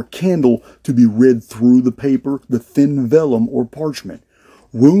moon or candle to be read through the paper, the thin vellum, or parchment.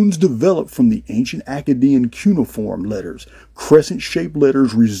 Runes developed from the ancient Akkadian cuneiform letters, crescent-shaped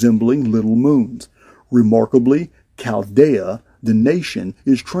letters resembling little moons. Remarkably, Chaldea, the nation,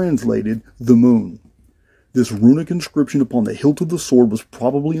 is translated the moon. This runic inscription upon the hilt of the sword was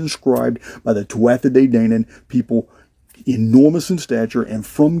probably inscribed by the Tuatha De Danann people, enormous in stature and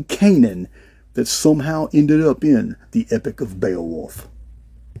from Canaan, that somehow ended up in the Epic of Beowulf.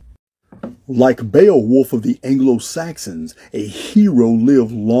 Like Beowulf of the Anglo-Saxons, a hero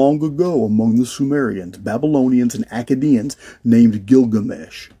lived long ago among the Sumerians, Babylonians, and Akkadians named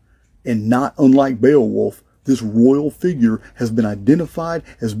Gilgamesh. And not unlike Beowulf, this royal figure has been identified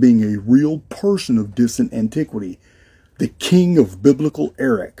as being a real person of distant antiquity, the king of biblical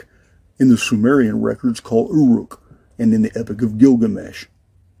Archaix, in the Sumerian records called Uruk, and in the Epic of Gilgamesh.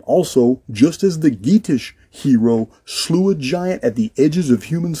 Also, just as the Geatish hero slew a giant at the edges of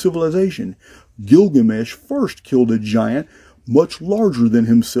human civilization, Gilgamesh first killed a giant much larger than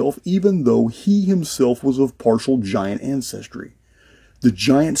himself, even though he himself was of partial giant ancestry. The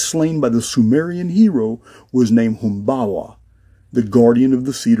giant slain by the Sumerian hero was named Humbawa, the guardian of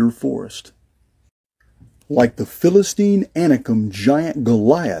the cedar forest. Like the Philistine Anakim giant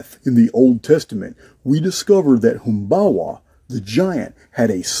Goliath in the Old Testament, we discover that Humbawa, the giant, had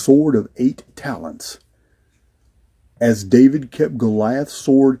a sword of 8 talents. As David kept Goliath's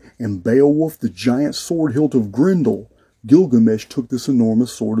sword and Beowulf the giant sword hilt of Grendel, Gilgamesh took this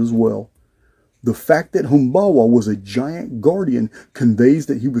enormous sword as well. The fact that Humbawa was a giant guardian conveys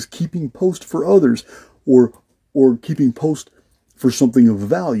that he was keeping post for others, or keeping post for something of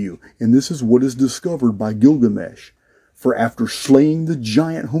value, and this is what is discovered by Gilgamesh. For after slaying the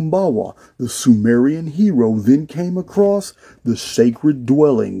giant Humbawa, the Sumerian hero then came across the sacred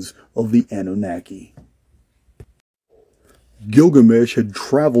dwellings of the Anunnaki. Gilgamesh had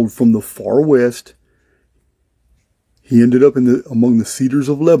traveled from the far west. He ended up among the cedars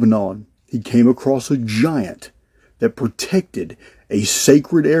of Lebanon. He came across a giant that protected a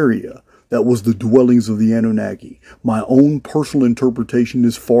sacred area that was the dwellings of the Anunnaki. My own personal interpretation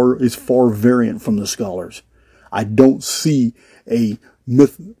is far variant from the scholars. I don't see a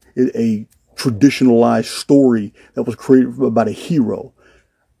traditionalized story that was created about a hero.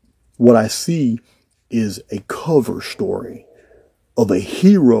 What I see is a cover story of a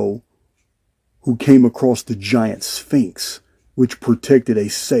hero who came across the giant Sphinx, which protected a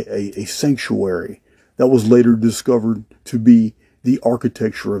sanctuary that was later discovered to be the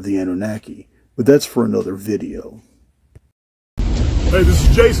architecture of the Anunnaki. But that's for another video. Hey, this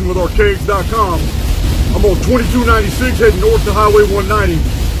is Jason with Archaix.com. I'm on 2296 heading north to Highway 190.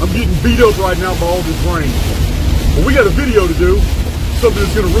 I'm getting beat up right now by all this rain. But we got a video to do, something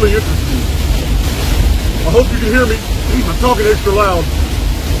that's going to really interest you. I hope you can hear me. I'm talking extra loud.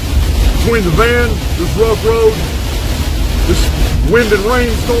 Between the van, this rough road, this wind and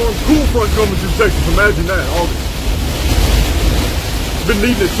rain storm, cool front coming through Texas. Imagine that, August. Been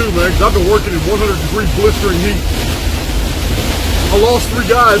needing it too, man, because I've been working in 100-degree blistering heat. I lost 3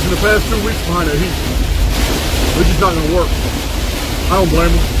 guys in the past 2 weeks behind that heat. It's just not going to work. I don't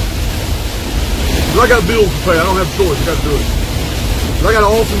blame them. But I got bills to pay. I don't have a choice. I got to do it. But I got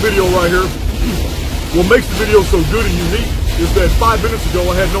an awesome video right here. What makes the video so good and unique is that 5 minutes ago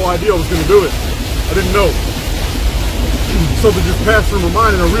I had no idea I was going to do it. I didn't know. Something just passed through my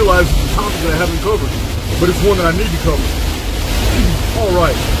mind and I realized it's a topic that I haven't covered. But it's one that I need to cover.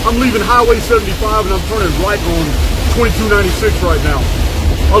 Alright, I'm leaving Highway 75 and I'm turning right on 2296 right now.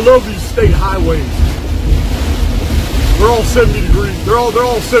 I love these state highways. They're all 70 degrees. They're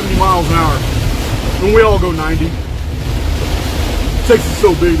all 70 miles an hour. And we all go 90. Texas is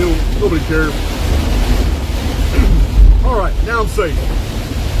so big, nobody cares. Alright, now I'm safe.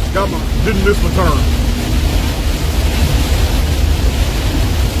 Didn't miss my turn.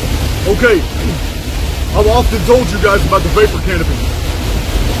 Okay, I've often told you guys about the Vapor Canopy.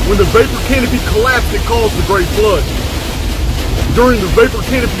 When the Vapor Canopy collapsed, it caused the Great Flood. During the Vapor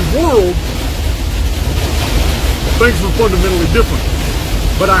Canopy world, things were fundamentally different.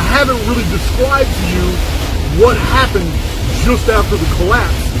 But I haven't really described to you what happened just after the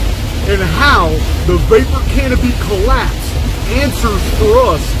collapse and how the Vapor Canopy collapse answers for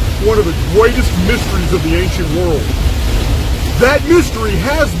us one of the greatest mysteries of the ancient world. That mystery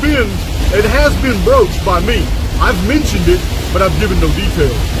has been broached by me. I've mentioned it, but I've given no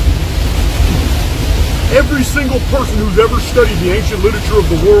details. Every single person who's ever studied the ancient literature of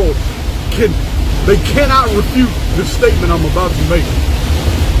the world cannot refute this statement I'm about to make.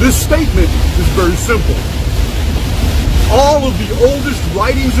 This statement is very simple. All of the oldest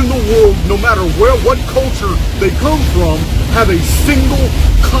writings in the world, no matter what culture they come from, have a single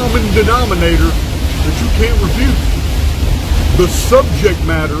common denominator that you can't refute. The subject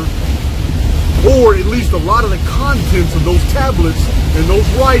matter, or at least a lot of the contents of those tablets and those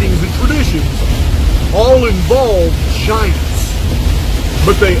writings and traditions, all involve giants.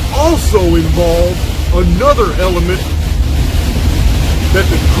 But they also involve another element that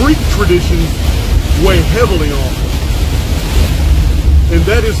the Greek traditions weigh heavily on. And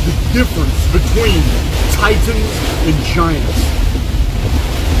that is the difference between titans and giants.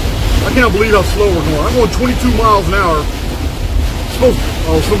 I can't believe how slow we're going. I'm going 22 miles an hour.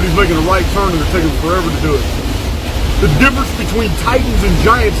 Somebody's making a right turn and they're taking forever to do it. The difference between titans and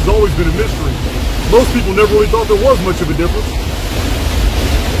giants has always been a mystery. Most people never really thought there was much of a difference.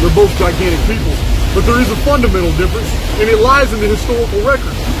 They're both gigantic people. But there is a fundamental difference, and it lies in the historical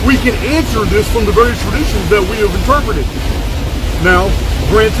record. We can answer this from the very traditions that we have interpreted. Now,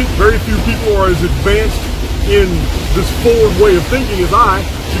 granted, very few people are as advanced in this forward way of thinking as I,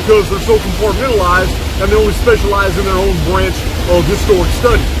 because they're so compartmentalized and they only specialize in their own branch of historic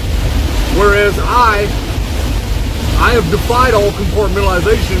study. Whereas I have defied all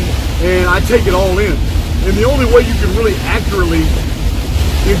compartmentalization and I take it all in. And the only way you can really accurately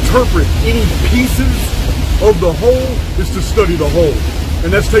interpret any pieces of the whole is to study the whole. And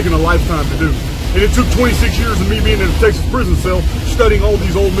that's taken a lifetime to do. And it took 26 years of me being in a Texas prison cell, studying all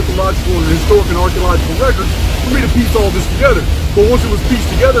these old mythological and historic and archaeological records for me to piece all this together. But once it was pieced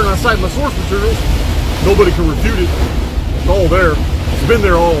together and I cite my source materials, nobody can refute it. It's all there. It's been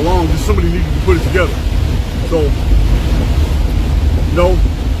there all along. Just somebody needed to put it together. So, you know,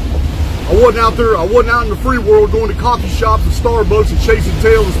 I wasn't out there. I wasn't out in the free world going to coffee shops and Starbucks and chasing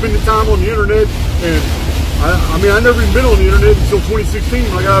tails and spending time on the internet. And I mean, I never even been on the internet until 2016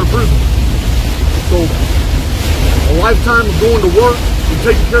 when I got out of prison. So, a lifetime of going to work and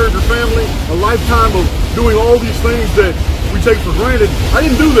taking care of your family, a lifetime of doing all these things that we take for granted. I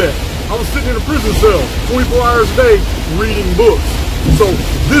didn't do that. I was sitting in a prison cell 24 hours a day reading books. So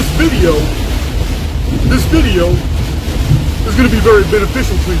this video is going to be very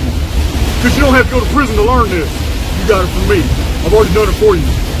beneficial to you. Because you don't have to go to prison to learn this. You got it from me. I've already done it for you.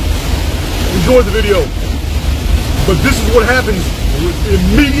 Enjoy the video. But this is what happens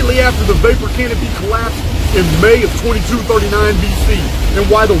immediately after the Vapor Canopy collapsed in May of 2239 BC, and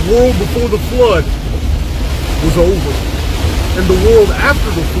why the world before the flood was over. And the world after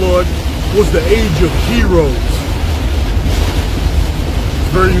the flood was the age of heroes.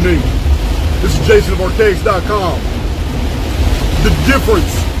 It's very unique. This is Jason of Archaix.com. The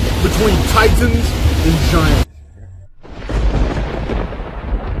difference between titans and giants.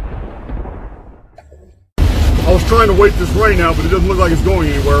 trying to wait this rain out, but it doesn't look like it's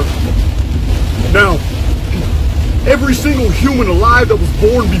going anywhere. Now, every single human alive that was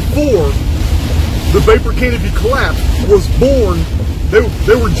born before the Vapor Canopy collapse was born. They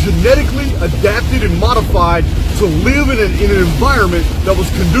were genetically adapted and modified to live in an environment that was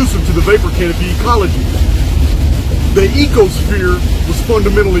conducive to the Vapor Canopy ecology. The ecosphere was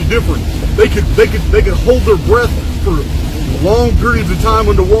fundamentally different. They could hold their breath for long periods of time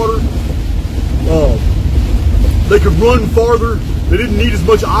underwater. They could run farther. They didn't need as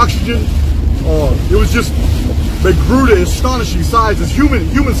much oxygen. It was just, they grew to astonishing sizes.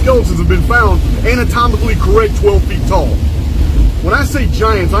 Human skeletons have been found anatomically correct 12 feet tall. When I say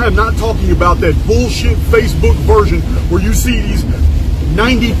giants, I am not talking about that bullshit Facebook version where you see these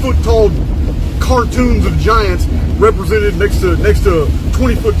 90-foot tall cartoons of giants represented next to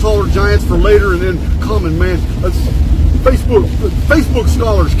 20-foot taller giants for later, and then common man. That's Facebook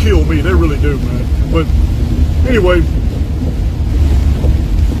scholars kill me. They really do, man. But anyway,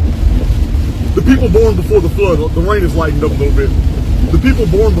 the people born before the flood, the rain has lightened up a little bit. The people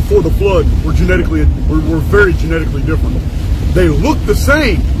born before the flood were very genetically different. They look the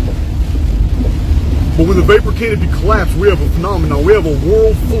same. But when the Vapor Canopy collapsed, we have a phenomenon. We have a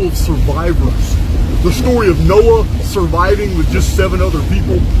world full of survivors. The story of Noah surviving with just 7 other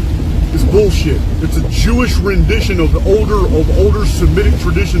people is bullshit. It's a Jewish rendition of older Semitic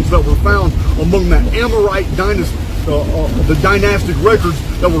traditions that were found among the Amorite dynasty, the dynastic records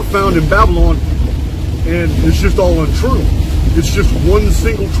that were found in Babylon, and it's just all untrue. It's just one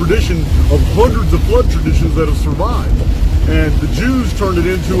single tradition of hundreds of flood traditions that have survived. And the Jews turned it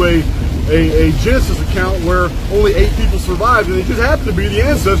into a Genesis account where only 8 people survived, and they just happened to be the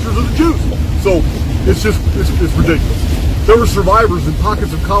ancestors of the Jews. So it's ridiculous. There were survivors in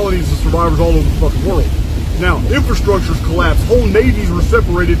pockets of colonies of survivors all over the fucking world. Now, infrastructures collapsed. Whole navies were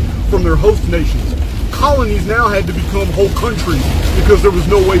separated from their host nations. Colonies now had to become whole countries because there was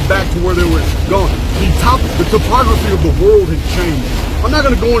no way back to where they were gone. The topography of the world had changed. I'm not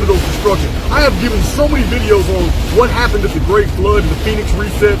going to go into those destructions. I have given so many videos on what happened at the Great Flood and the Phoenix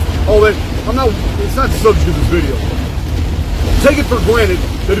Reset, all that. It's not the subject of this video. Take it for granted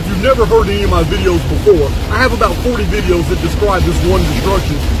that if you've never heard any of my videos before, I have about 40 videos that describe this one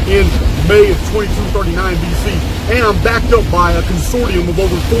destruction in May of 2239 BC, and I'm backed up by a consortium of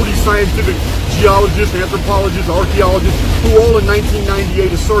over 40 scientific geologists, anthropologists, archaeologists, who all in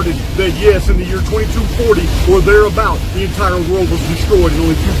 1998 asserted that yes, in the year 2240 or thereabout, the entire world was destroyed and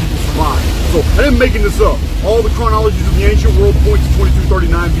only 2 people survived. So I am making this up. All the chronologies of the ancient world point to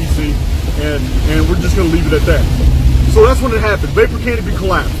 2239 BC, and we're just going to leave it at that. So that's when it happened. Vapor Canopy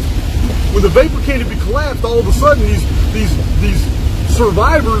collapsed. When the Vapor Canopy collapsed, all of a sudden these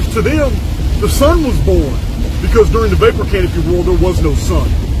survivors, to them, the sun was born. Because during the Vapor Canopy world, there was no sun.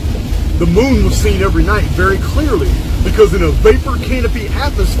 The moon was seen every night very clearly. Because in a Vapor Canopy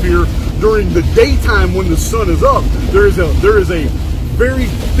atmosphere, during the daytime when the sun is up, there is a very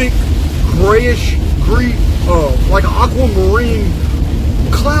thick, grayish, like aquamarine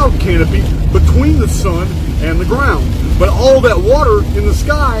cloud canopy between the sun and the ground. But all that water in the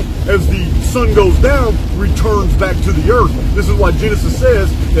sky, as the sun goes down, returns back to the earth. This is why Genesis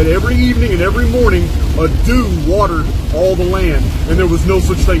says that every evening and every morning a dew watered all the land, and there was no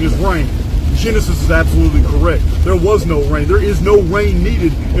such thing as rain. Genesis is absolutely correct. There was no rain. There is no rain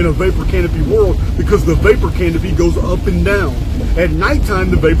needed in a Vapor Canopy world because the Vapor Canopy goes up and down. At nighttime,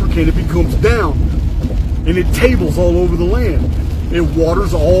 the Vapor Canopy comes down, and it tables all over the land. It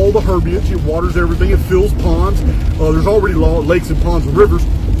waters all the herbage. It waters everything. It fills ponds. There's already lakes and ponds and rivers.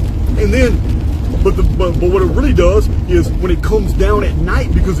 And then, but what it really does is when it comes down at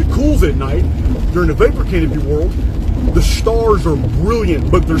night, because it cools at night, during the Vapor Canopy world, the stars are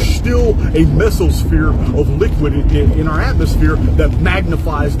brilliant, but there's still a mesosphere of liquid in our atmosphere that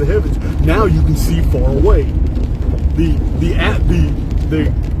magnifies the heavens. Now you can see far away. The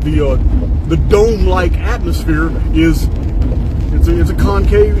dome-like atmosphere is it's a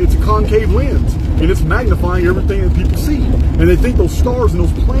concave lens, and it's magnifying everything that people see. And they think those stars and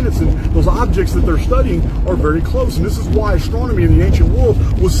those planets and those objects that they're studying are very close. And this is why astronomy in the ancient world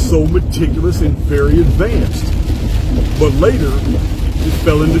was so meticulous and very advanced. But later, it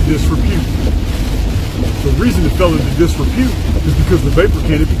fell into disrepute. The reason it fell into disrepute is because the Vapor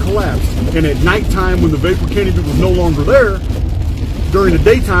Canopy collapsed. And at nighttime, when the Vapor Canopy was no longer there, during the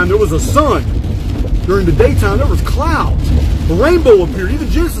daytime, there was a sun. During the daytime, there was clouds. The rainbow appeared. Even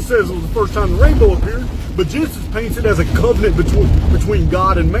Genesis says it was the first time the rainbow appeared, but Genesis paints it as a covenant between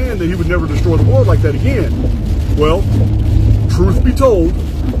God and man that he would never destroy the world like that again. Well, truth be told,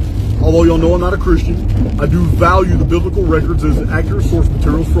 although y'all know I'm not a Christian, I do value the biblical records as accurate source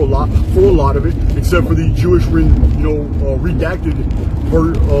materials for a lot of it, except for the Jewish, redacted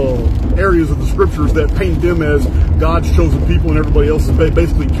areas of the scriptures that paint them as God's chosen people and everybody else is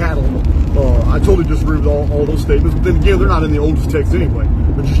basically cattle. I totally disagree with all those statements, but then again, they're not in the oldest text anyway.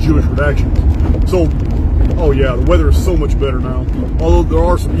 They're just Jewish redactions. So, oh yeah, the weather is so much better now. Although there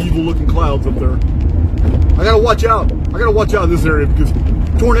are some evil-looking clouds up there. I gotta watch out. I gotta watch out in this area because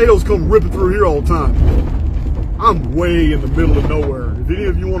tornadoes come ripping through here all the time. I'm way in the middle of nowhere. If any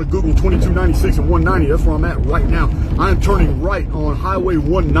of you want to Google 2296 and 190, that's where I'm at right now. I'm turning right on Highway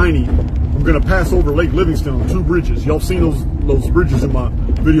 190. I'm gonna pass over Lake Livingstone, 2 bridges. Y'all seen those bridges in my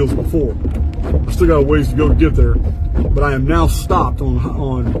videos before. I still got a ways to go to get there, but I am now stopped on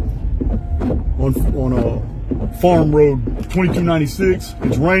Farm Road 2296.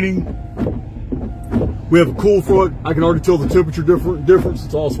 It's raining. We have a cool front. I can already tell the temperature difference.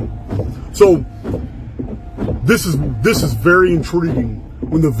 It's awesome. So this is very intriguing.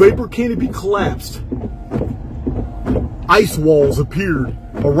 When the Vapor Canopy collapsed, ice walls appeared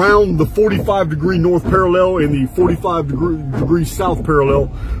around the 45-degree north parallel and the 45-degree south parallel.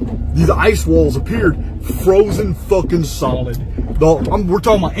 These ice walls appeared frozen fucking solid. We're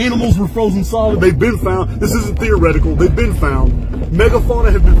talking about animals were frozen solid. They've been found. This isn't theoretical. They've been found.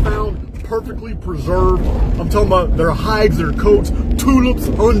 Megafauna have been found perfectly preserved. I'm talking about their hides, their coats, tulips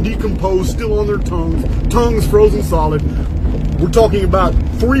undecomposed, still on their tongues frozen solid. We're talking about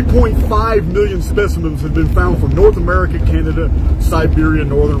 3.5 million specimens have been found from North America, Canada, Siberia,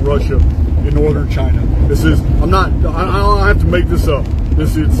 northern Russia, and northern China. This is, I don't have to make this up.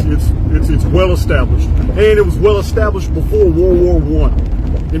 It's well established. And it was well established before World War I.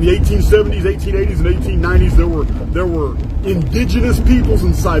 In the 1870s, 1880s, and 1890s, there were indigenous peoples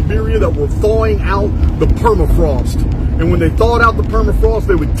in Siberia that were thawing out the permafrost. And when they thawed out the permafrost,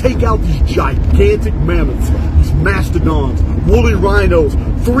 they would take out these gigantic mammoths, these mastodons, woolly rhinos,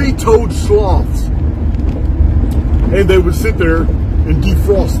 3-toed sloths. And they would sit there and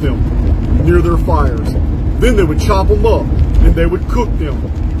defrost them near their fires. Then they would chop them up and they would cook them.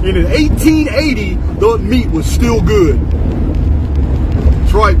 And in 1880, the meat was still good.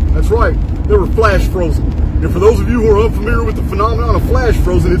 That's right, they were flash frozen. And for those of you who are unfamiliar with the phenomenon of flash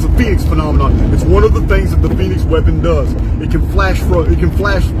frozen, it's a Phoenix phenomenon. It's one of the things that the Phoenix weapon does. It can flash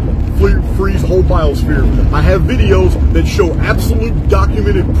freeze whole biosphere. I have videos that show absolute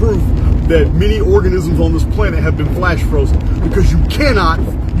documented proof that many organisms on this planet have been flash frozen, because you cannot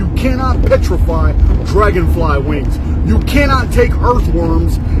petrify dragonfly wings. You cannot take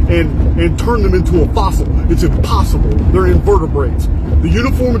earthworms and turn them into a fossil. It's impossible. They're invertebrates. The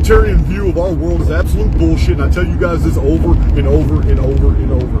uniformitarian view of our world is absolute bullshit, and I tell you guys this over and over and over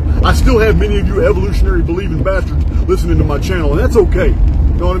and over. I still have many of you evolutionary believing bastards listening to my channel, and that's okay.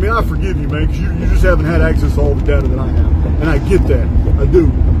 You know what I mean? I forgive you, man, because you just haven't had access to all the data that I have. And I get that. I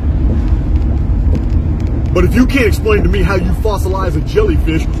do. But if you can't explain to me how you fossilize a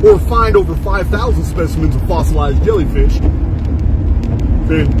jellyfish or find over 5,000 specimens of fossilized jellyfish,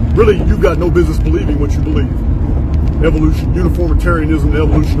 then really you've got no business believing what you believe. Evolution, uniformitarianism,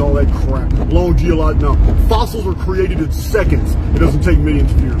 evolution, all that crap. Long geologic. Now, fossils are created in seconds. It doesn't take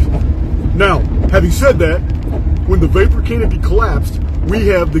millions of years. Now, having said that, when the Vapor Canopy collapsed, we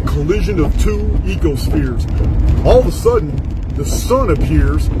have the collision of 2 ecospheres. All of a sudden, the sun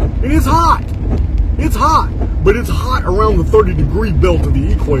appears, and it's hot. It's hot, but it's hot around the 30-degree belt of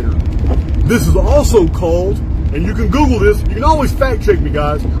the equator. This is also called, and you can Google this, you can always fact check me,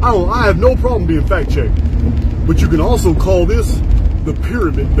 guys. I have no problem being fact checked. But you can also call this the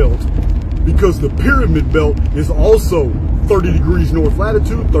pyramid belt, because the pyramid belt is also 30 degrees north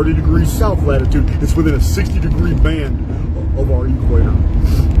latitude, 30 degrees south latitude. It's within a 60-degree band of our equator.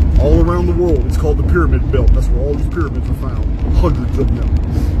 All around the world, it's called the pyramid belt. That's where all these pyramids are found, hundreds of them.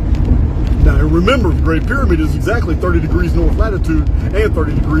 Now remember, the Great Pyramid is exactly 30 degrees north latitude and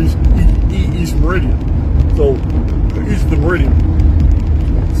 30 degrees east meridian. So, east of the meridian.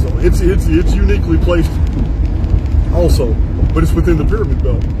 So it's uniquely placed also, but it's within the pyramid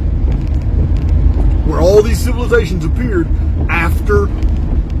belt. Where all these civilizations appeared after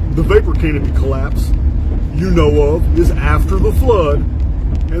the Vapor Canopy collapse, you know of, is after the flood,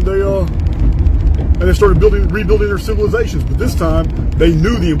 and they started rebuilding their civilizations. But this time, they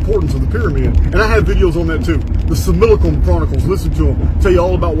knew the importance of the pyramid, and I have videos on that too. The Similacum Chronicles, listen to them, tell you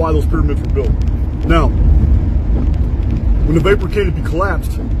all about why those pyramids were built. Now, when the Vapor Canopy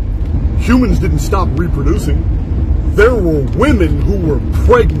collapsed, humans didn't stop reproducing. There were women who were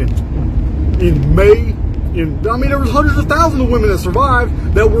pregnant in May. There was hundreds of thousands of women that survived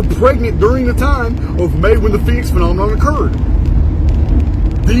that were pregnant during the time of May when the Phoenix phenomenon occurred.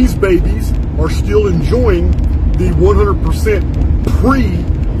 these babies are still enjoying the 100%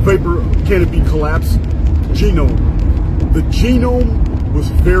 pre-Vapor Canopy collapse genome. The genome was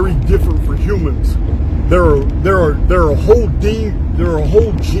very different for humans. There are whole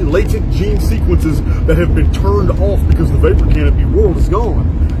latent gene sequences that have been turned off because the Vapor Canopy world is gone.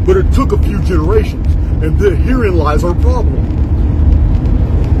 But it took a few generations, and herein lies our problem.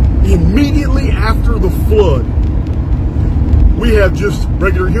 Immediately after the flood, we have just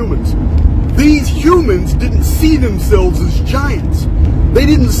regular humans. These humans didn't see themselves as giants. They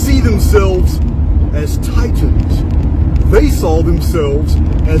didn't see themselves as titans. They saw themselves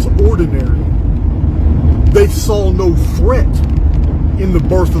as ordinary. They saw no threat in the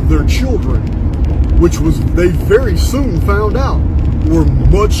birth of their children, which was, they very soon found out, were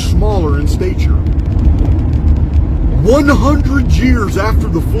much smaller in stature. 100 years after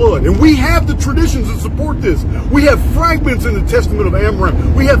the flood, and we have the traditions that support this. We have fragments in the Testament of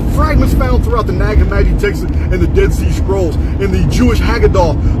Amram. We have fragments found throughout the Nag Hammadi texts and the Dead Sea Scrolls and the Jewish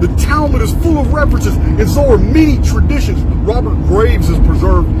Haggadah. The Talmud is full of references, and so are many traditions. Robert Graves has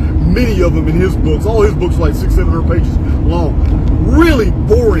preserved many of them in his books. All his books are like 600-700 pages long. Really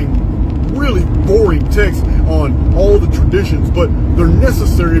boring text on all the traditions, but they're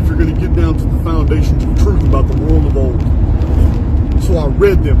necessary if you're going to get down to the foundations of truth about the world of old. So I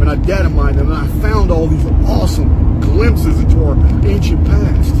read them and I data mined them, and I found all these awesome glimpses into our ancient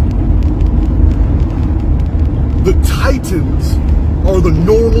past. The Titans are the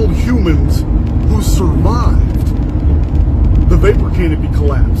normal humans who survived the Vapor Canopy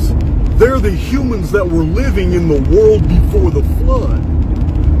collapse. They're the humans that were living in the world before the flood.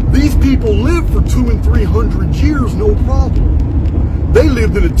 These people lived for 200 and 300 years, no problem. They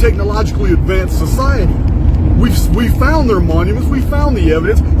lived in a technologically advanced society. We found their monuments, we found the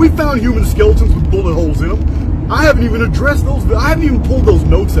evidence, we found human skeletons with bullet holes in them. I haven't even addressed those, I haven't even pulled those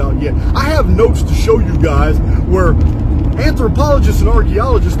notes out yet. I have notes to show you guys where anthropologists and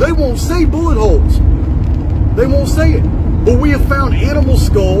archaeologists, they won't say bullet holes. They won't say it. But we have found animal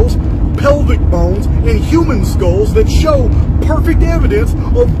skulls, pelvic bones, and human skulls that show perfect evidence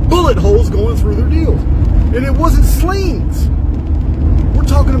of bullet holes going through their deals. And it wasn't slings. We're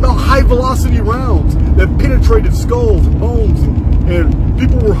talking about high velocity rounds that penetrated skulls and bones, and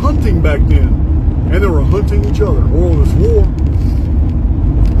people were hunting back then. And they were hunting each other, or this war.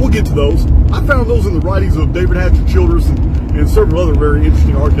 We'll get to those. I found those in the writings of David Hatcher Childress and several other very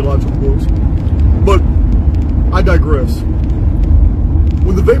interesting archaeological books. But I digress.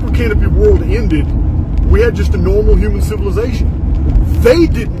 When the Vapor Canopy world ended, we had just a normal human civilization. They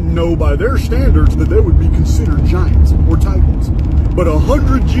didn't know by their standards that they would be considered giants or titans. But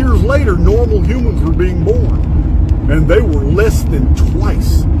 100 years later, normal humans were being born, and they were less than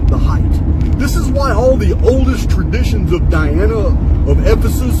twice the height. This is why all the oldest traditions of Diana of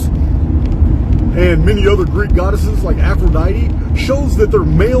Ephesus and many other Greek goddesses like Aphrodite shows that their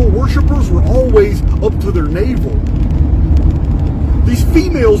male worshippers were always up to their navel. These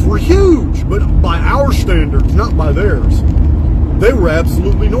females were huge, but by our standards, not by theirs. They were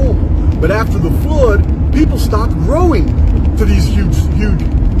absolutely normal. But after the flood, people stopped growing to these huge,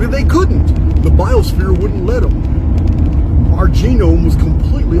 they couldn't. The biosphere wouldn't let them. Our genome was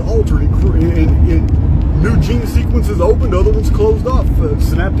completely altered, and new gene sequences opened, other ones closed off.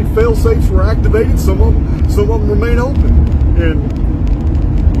 Synaptic fail-safes were activated, some of them remain open. And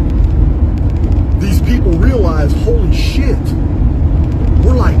these people realized, holy shit,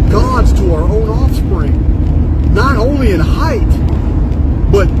 we're like gods to our own offspring. Not only in height,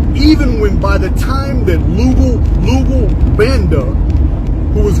 but even when by the time that Lugal Banda,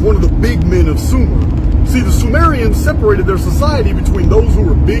 who was one of the big men of Sumer, see, the Sumerians separated their society between those who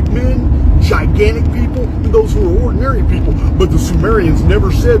were big men, gigantic people, and those who were ordinary people. But the Sumerians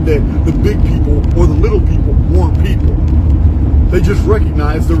never said that the big people or the little people weren't people. They just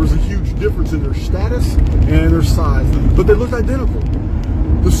recognized there was a huge difference in their status and their size, but they looked identical.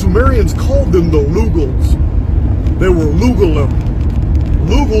 The Sumerians called them the Lugals. They were Lugalim.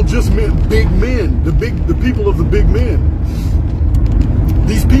 Lugal just meant big men, the people of the big men.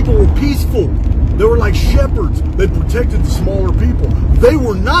 These people were peaceful. They were like shepherds. They protected the smaller people. They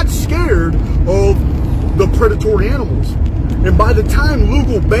were not scared of the predatory animals. And by the time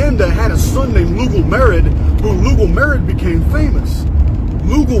Lugal Banda had a son named Lugal Merid, who Lugal Merid became famous.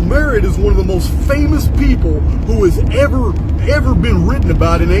 Lugal Merid is one of the most famous people who has ever been written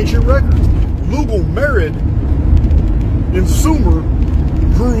about in ancient records. Lugal Merid in Sumer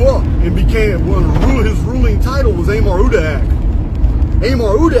grew up and became, his ruling title was Amar Udaak.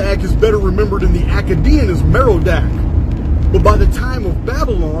 Amar Udaak is better remembered in the Akkadian as Merodach. But by the time of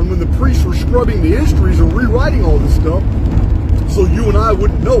Babylon, when the priests were scrubbing the histories and rewriting all this stuff, so you and I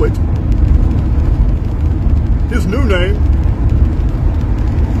wouldn't know it. His new name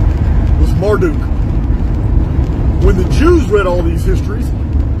was Marduk. When the Jews read all these histories,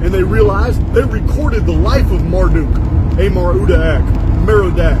 and they realized they recorded the life of Marduk, Amar Udaak,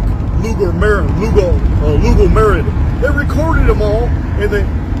 Merodak, Lugal Merid. They recorded them all,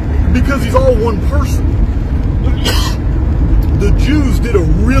 and because he's all one person. The Jews did a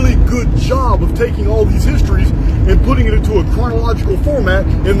really good job of taking all these histories and putting it into a chronological format,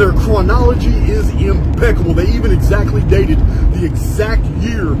 and their chronology is impeccable. They even exactly dated the exact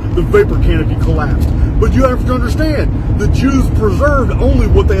year the Vapor Canopy collapsed. But you have to understand, the Jews preserved only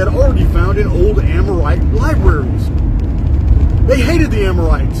what they had already found in old Amorite libraries. They hated the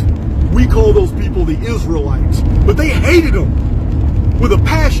Amorites. We call those people the Israelites. But they hated them with a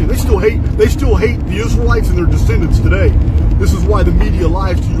passion. They still hate the Israelites and their descendants today. This is why the media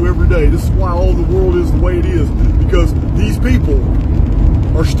lies to you every day. This is why all the world is the way it is. Because these people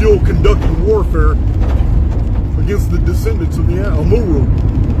are still conducting warfare against the descendants of the Homeworld.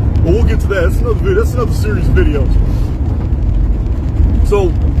 But we'll get to that. That's another video. That's another series of videos.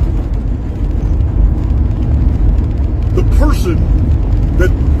 So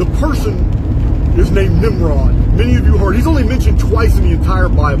the person is named Nimrod. Many of you heard. He's only mentioned twice in the entire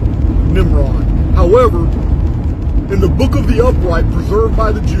Bible. Nimrod. However, in the Book of the Upright, preserved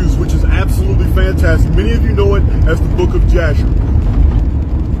by the Jews, which is absolutely fantastic. Many of you know it as the Book of Jasher.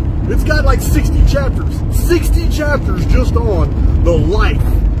 It's got like 60 chapters. 60 chapters just on the life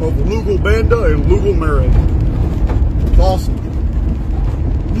of Lugal Banda and Lugal Merid. It's awesome.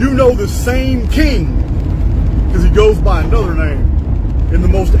 You know the same king, because he goes by another name. In the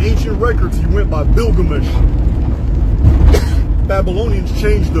most ancient records, he went by Bilgamesh. Babylonians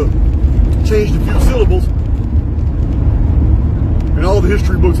changed a few syllables, and all the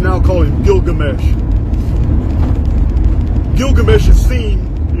history books now call him Gilgamesh. Gilgamesh is seen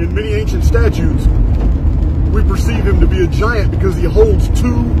in many ancient statues. We perceive him to be a giant because he holds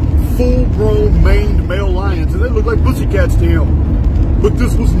 2 full-grown maned male lions, and they look like pussycats to him. But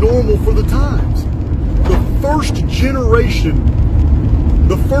this was normal for the times. The first generation,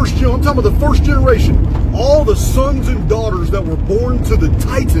 I'm talking about the first generation, all the sons and daughters that were born to the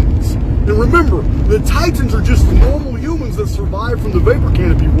Titans. And remember, the Titans are just normal humans that survived from the Vapor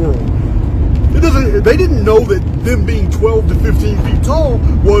Canopy world. They didn't know that them being 12 to 15 feet tall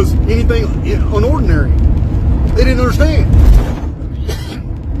was anything unordinary. They didn't understand.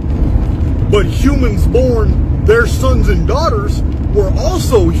 But humans born, their sons and daughters, were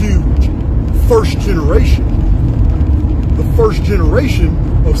also huge. First generation. The first generation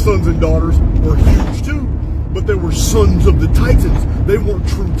of sons and daughters were huge too, but they were sons of the Titans. They weren't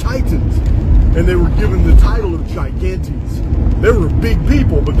true Titans, and they were given the title of Gigantes. They were big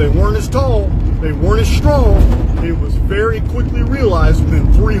people, but they weren't as tall, they weren't as strong. It was very quickly realized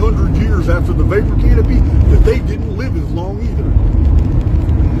within 300 years after the Vapor Canopy that they didn't live as long either.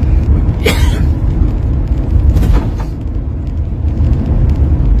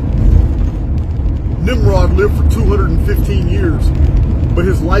 Nimrod lived for 215 years, but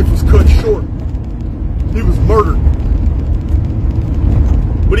his life was cut short. He was murdered.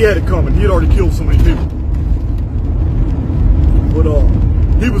 But he had it coming. He had already killed so many people. But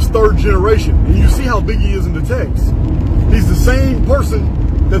he was 3rd generation. And you see how big he is in the text. He's the same person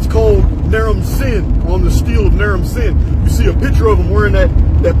that's called Naram Sin on the steel of Naram Sin. You see a picture of him wearing that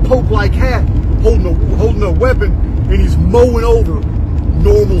Pope-like hat, holding a weapon, and he's mowing over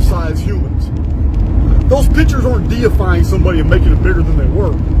normal-sized humans. Those pictures aren't deifying somebody and making them bigger than they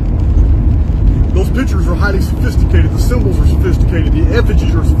were. Those pictures are highly sophisticated. The symbols are sophisticated. The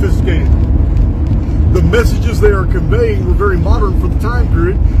effigies are sophisticated. The messages they are conveying were very modern for the time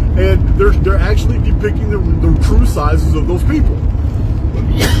period, and they're actually depicting the true sizes of those people.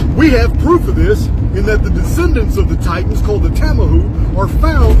 We have proof of this in that the descendants of the Titans, called the Tammahu, are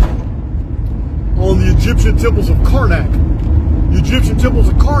found on the Egyptian temples of Karnak. The Egyptian temples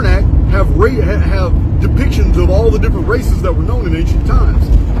of Karnak have depictions of all the different races that were known in ancient times.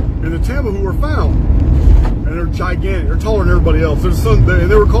 And the Tammahu are found. And they're gigantic. They're taller than everybody else. And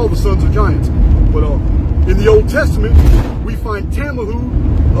they were called the sons of giants. But in the Old Testament, we find Tammahu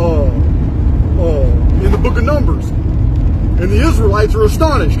in the book of Numbers. And the Israelites are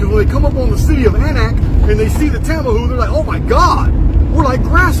astonished because when they come up on the city of Anak and they see the Tammahu, they're like, oh my God, we're like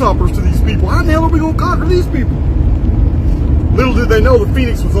grasshoppers to these people. How in the hell are we going to conquer these people? Little did they know the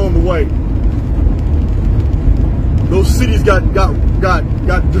Phoenix was on the way. Those cities got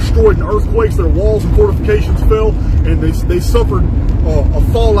destroyed in earthquakes. Their walls and fortifications fell, and they suffered a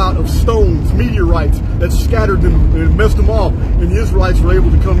fallout of stones, meteorites that scattered them and messed them off. And the Israelites were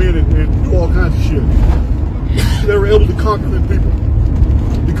able to come in and do all kinds of shit. they were able to conquer them people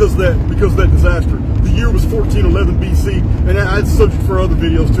because of that disaster. The year was 1411 BC, and that's a subject for other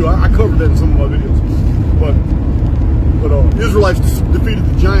videos too. I covered that in some of my videos. But Israelites defeated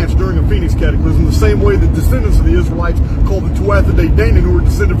the giants during a Phoenix cataclysm, the same way the descendants of the Israelites, called the Tuatha-De Danann, who were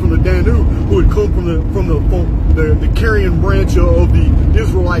descended from the Danu, who had come from the Carian branch of the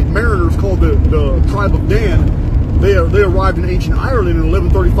Israelite mariners, called the tribe of Dan. They arrived in ancient Ireland in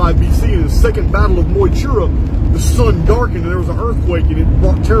 1135 BC. In the Second Battle of Moytura, the sun darkened and there was an earthquake, and it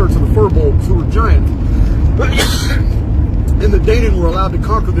brought terror to the Furbolgs, who were giants. And the Danann were allowed to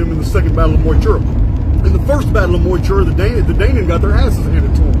conquer them in the Second Battle of Moytura. In the First Battle of Moytura, the Danann got their asses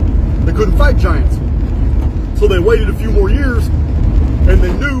handed to them. They couldn't fight giants. So they waited a few more years, and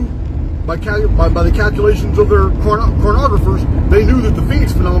they knew, by the calculations of their chronographers, they knew that the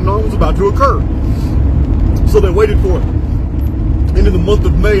Phoenix phenomenon was about to occur. So they waited for it. And in the month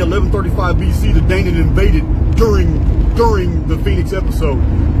of May 1135 BC, the Danann invaded during the Phoenix episode.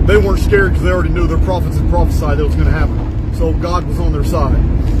 They weren't scared because they already knew their prophets had prophesied that was going to happen. So God was on their side.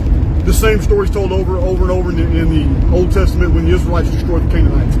 The same story is told over and over in the Old Testament when the Israelites destroyed the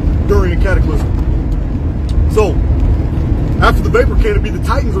Canaanites during a cataclysm. So, after the Vapor Canopy, the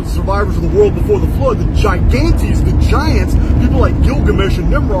Titans are the survivors of the world before the flood. The Gigantes, the giants, people like Gilgamesh and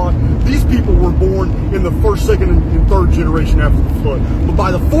Nimrod, these people were born in the first, second, and third generation after the flood. But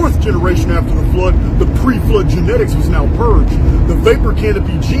by the fourth generation after the flood, the pre-flood genetics was now purged. The Vapor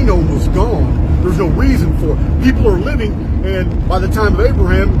Canopy genome was gone. There's no reason for it. People are living, and by the time of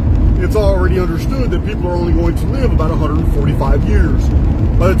Abraham, it's already understood that people are only going to live about 145 years.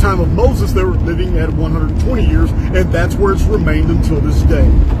 By the time of Moses, they were living at 120 years, and that's where it's remained until this day.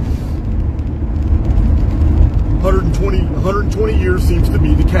 120 years seems to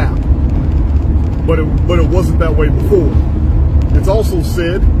be the cap, but it wasn't that way before. It's also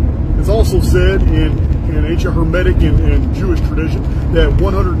said in ancient Hermetic and Jewish tradition that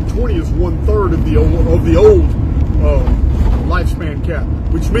 120 is 1/3 of the old lifespan cap,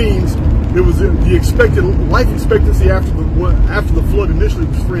 which means it was the expected life expectancy after the flood initially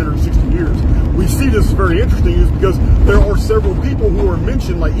was 360 years. We see this is very interesting is because there are several people who are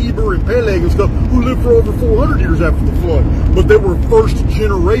mentioned, like Eber and Peleg and stuff, who lived for over 400 years after the flood, but they were first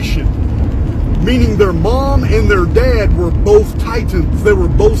generation, meaning their mom and their dad were both Titans. They were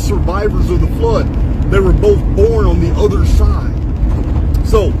both survivors of the flood. They were both born on the other side.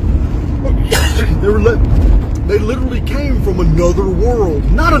 So they literally came from another world,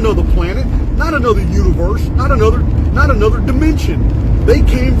 not another planet, not another universe, not another dimension. They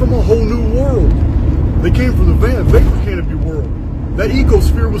came from a whole new world. They came from the Vapor Canopy world. That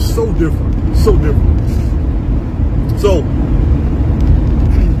ecosphere was so different, so different. So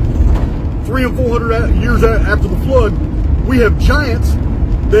 300 and 400 years after the flood, we have giants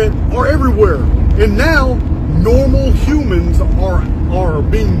that are everywhere, and now normal humans are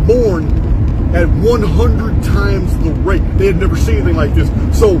being born at 100 times the rate. They had never seen anything like this.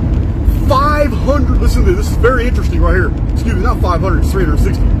 So 500, listen to this, this is very interesting right here. Excuse me, not 500, it's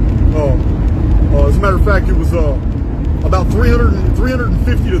 360. As a matter of fact, it was about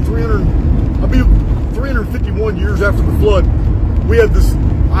 350 to 351 years after the flood. We had this,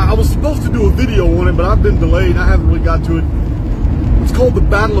 I was supposed to do a video on it, but I've been delayed. I haven't really got to it. It's called the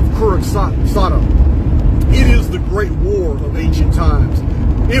Battle of Archaix. It is the great war of ancient times.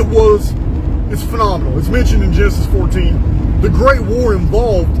 It's phenomenal. It's mentioned in Genesis 14. The Great War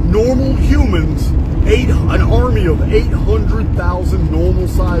involved normal humans, an army of 800,000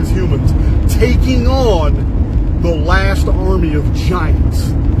 normal-sized humans, taking on the last army of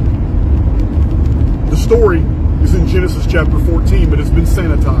giants. The story is in Genesis chapter 14, but it's been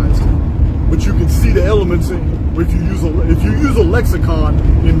sanitized. But you can see the elements if you use a lexicon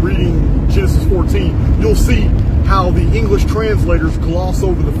in reading Genesis 14, you'll see how the English translators gloss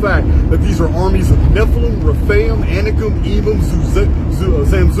over the fact that these are armies of Nephilim, Rephaim, Anakim, Emim,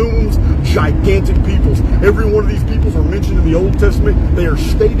 Zamzumums, gigantic peoples. Every one of these peoples are mentioned in the Old Testament. They are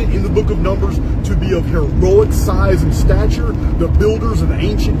stated in the book of Numbers to be of heroic size and stature, the builders of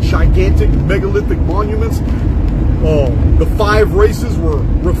ancient, gigantic, megalithic monuments. The 5 races were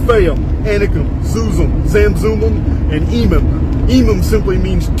Rephaim, Anakim, Zuzum, Zamzumum, and Emim. Emim simply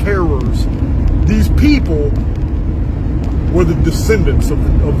means terrors. These people were the descendants of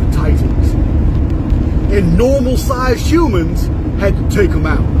the Titans. And normal-sized humans had to take them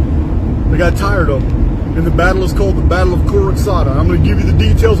out. They got tired of them. And the battle is called the Battle of Archaix. I'm going to give you the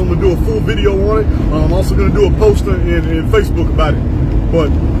details. I'm going to do a full video on it. I'm also going to do a post in Facebook about it. But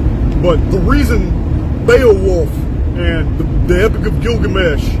the reason Beowulf and the Epic of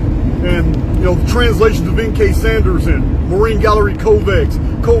Gilgamesh and the translations of N.K. Sanders and Marine Gallery Kovacs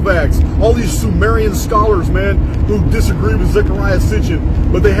Kovacs, all these Sumerian scholars, man, who disagree with Zechariah Sitchin,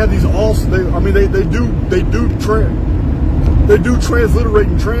 but they have these they do transliterate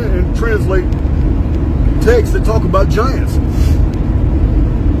and translate texts that talk about giants.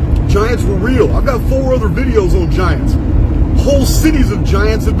 Giants were real. I've got 4 other videos on giants. Whole cities of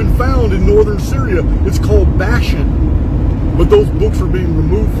giants have been found in northern Syria. It's called Bashan. But those books are being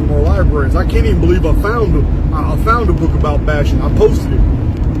removed from our libraries. I can't even believe I found a book about Bashan. I posted it.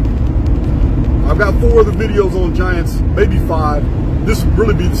 I've got 4 other videos on giants, maybe 5. This would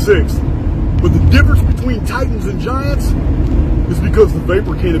really be the 6th. But the difference between titans and giants is because the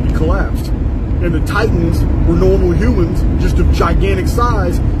Vapor Canopy collapsed. And the titans were normal humans, just of gigantic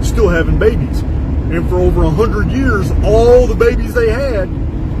size, still having babies. And for over 100 years, all the babies they had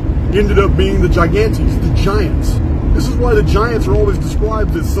ended up being the gigantes, the giants. This is why the giants are always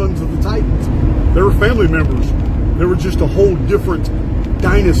described as sons of the titans. They were family members. They were just a whole different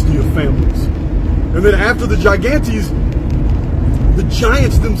dynasty of families. And then after the gigantes, the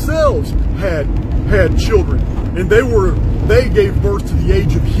giants themselves had children. And they gave birth to the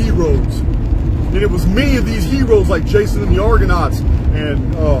age of heroes. And it was many of these heroes like Jason and the Argonauts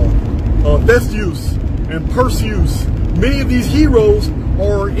and Theseus and Perseus. Many of these heroes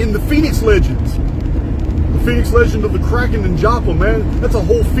are in the Phoenix legends. The Phoenix legend of the Kraken and Joppa, man. That's a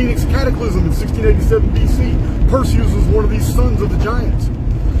whole Phoenix cataclysm in 1687 BC. Perseus was one of these sons of the giants.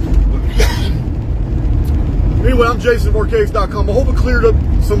 Anyway, I'm Jason of Archaix.com. I hope it cleared up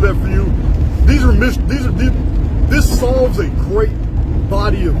some of that for you. This solves a great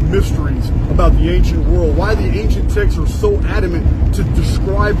body of mysteries about the ancient world. Why the ancient texts are so adamant to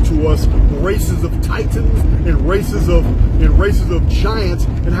describe to us races of titans and races of giants,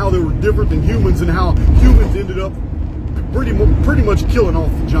 and how they were different than humans, and how humans ended up pretty much killing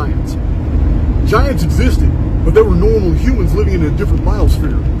off the giants. Giants existed, but they were normal humans living in a different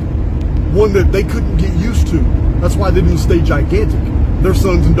biosphere, one that they couldn't get used to. That's why they didn't stay gigantic. Their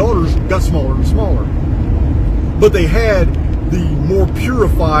sons and daughters got smaller and smaller, but they had the more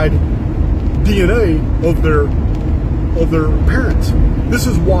purified DNA of their parents. This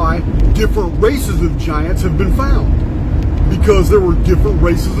is why different races of giants have been found, because there were different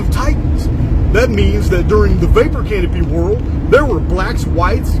races of titans. That means that during the Vapor Canopy world, there were blacks,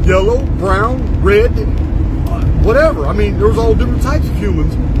 whites, yellow, brown, red, whatever. I mean, there was all different types of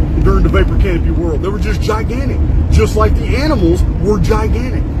humans during the Vapor Canopy world. They were just gigantic, just like the animals were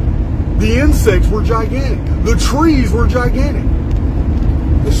gigantic. The insects were gigantic. The trees were gigantic.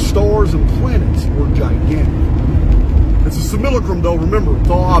 The stars and planets were gigantic. It's a simulacrum, though. Remember, it's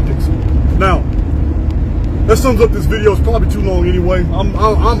all optics. Now, that sums up this video. It's probably too long anyway. I'm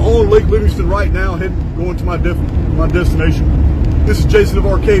on Lake Livingston right now, going to my destination. This is Jason of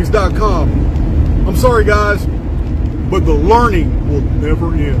Archaix.com. I'm sorry, guys, but the learning will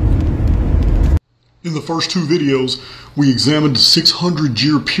never end. In the first 2 videos, we examined the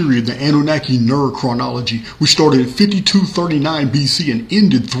 600-year period, the Anunnaki Ner chronology. We started at 5239 BC and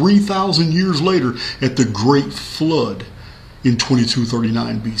ended 3,000 years later at the Great Flood in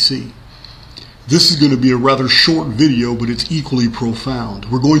 2239 BC. This is going to be a rather short video, but it's equally profound.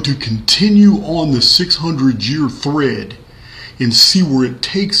 We're going to continue on the 600-year thread and see where it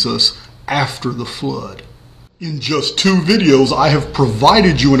takes us after the flood. In just 2 videos, I have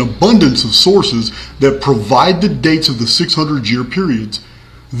provided you an abundance of sources that provide the dates of the 600-year periods.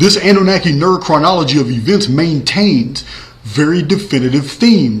 This Anunnaki Ner chronology of events maintains very definitive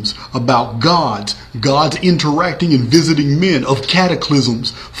themes about gods interacting and visiting men, of cataclysms,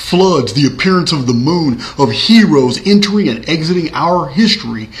 floods, the appearance of the moon, of heroes entering and exiting our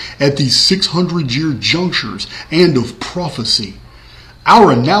history at these 600-year junctures, and of prophecy.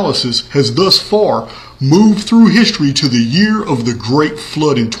 Our analysis has thus far moved through history to the year of the Great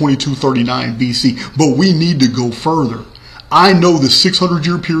Flood in 2239 BC, but we need to go further. I know the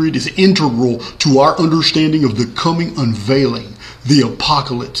 600-year period is integral to our understanding of the coming unveiling, the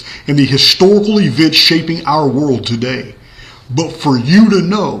apocalypse, and the historical events shaping our world today. But for you to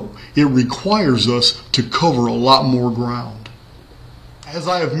know, it requires us to cover a lot more ground. As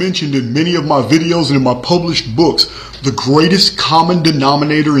I have mentioned in many of my videos and in my published books, the greatest common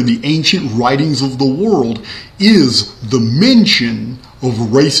denominator in the ancient writings of the world is the mention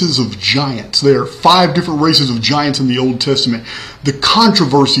of races of giants. There are 5 different races of giants in the Old Testament. The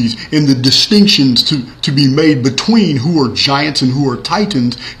controversies and the distinctions to be made between who are giants and who are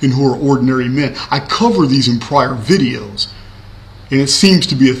titans and who are ordinary men. I cover these in prior videos, and it seems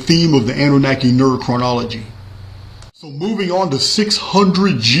to be a theme of the Anunnaki Ner chronology. So moving on to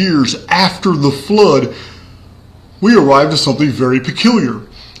 600 years after the flood, we arrived at something very peculiar.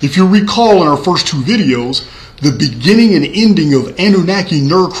 If you recall in our first 2 videos, The beginning and ending of Anunnaki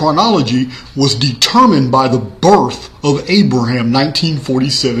Ner chronology was determined by the birth of Abraham,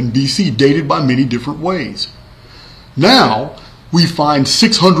 1947 BC, dated by many different ways. Now, we find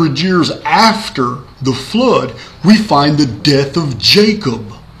 600 years after the flood, we find the death of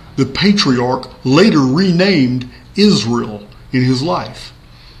Jacob, the patriarch later renamed Israel in his life.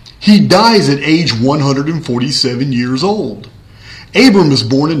 He dies at age 147 years old. Abram is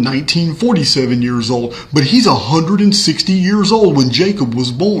born in 1947 years old, but he's 160 years old when Jacob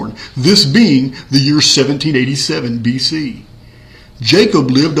was born, this being the year 1787 BC. Jacob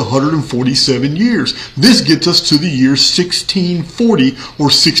lived 147 years. This gets us to the year 1640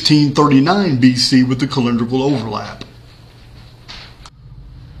 or 1639 BC with the calendrical overlap.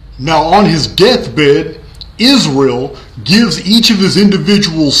 Now on his deathbed, Israel gives each of his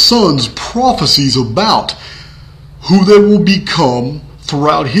individual sons prophecies about who they will become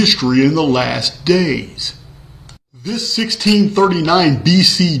throughout history in the last days. This 1639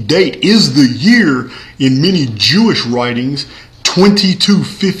 BC date is the year in many Jewish writings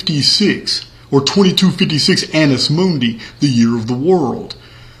 2256 or 2256 Annus Mundi, the year of the world.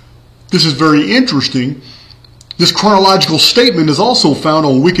 This is very interesting. This chronological statement is also found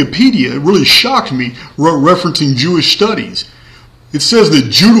on Wikipedia. It really shocked me, referencing Jewish studies. It says that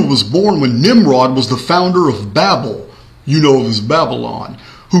Judah was born when Nimrod was the founder of Babel, you know of as Babylon,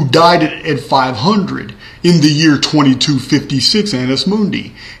 who died at 500 in the year 2256 Annus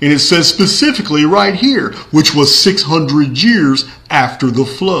Mundi. And it says specifically right here, which was 600 years after the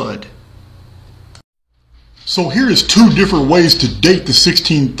flood. So here is two different ways to date the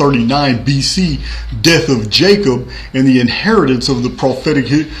 1639 BC death of Jacob and the inheritance of the prophetic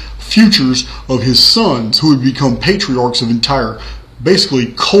futures of his sons, who would become patriarchs of entire, basically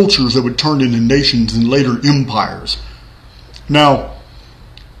cultures that would turn into nations and later empires. Now,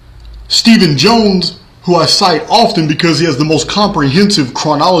 Stephen Jones, who I cite often because he has the most comprehensive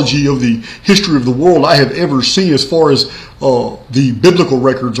chronology of the history of the world I have ever seen as far as the biblical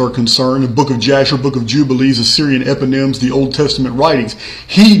records are concerned, the Book of Jasher, Book of Jubilees, Assyrian eponyms, the Old Testament writings.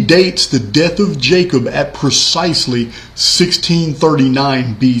 He dates the death of Jacob at precisely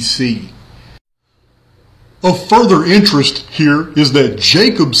 1639 BC. Of further interest here is that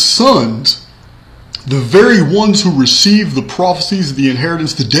Jacob's sons, the very ones who received the prophecies, the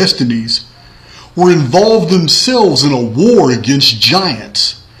inheritance, the destinies, were involved themselves in a war against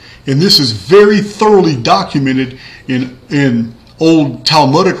giants. And this is very thoroughly documented in old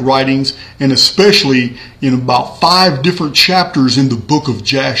Talmudic writings, and especially in about 5 different chapters in the Book of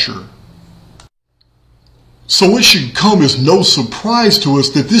Jasher. So it should come as no surprise to us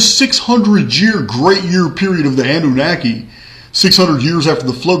that this 600-year great year period of the Anunnaki, 600 years after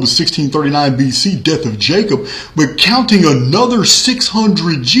the flood was 1639 BC, death of Jacob, but counting another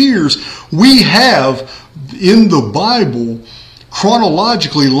 600 years, we have in the Bible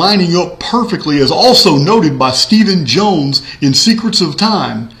chronologically lining up perfectly, as also noted by Stephen Jones in Secrets of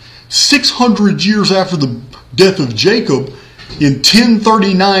Time, 600 years after the death of Jacob, in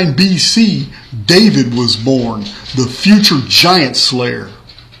 1039 BC, David was born, the future giant slayer.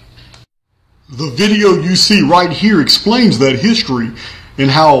 The video you see right here explains that history and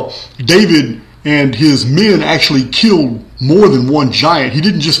how David and his men actually killed more than one giant. He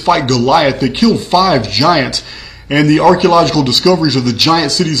didn't just fight Goliath, they killed 5 giants. And the archaeological discoveries of the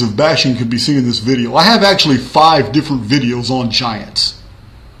giant cities of Bashan can be seen in this video. I have actually 5 different videos on giants.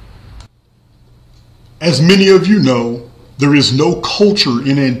 As many of you know, there is no culture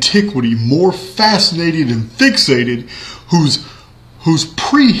in antiquity more fascinated and fixated whose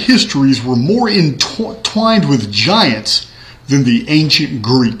prehistories were more entwined with giants than the ancient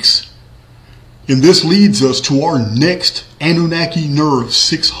Greeks. And this leads us to our next Anunnaki Ner of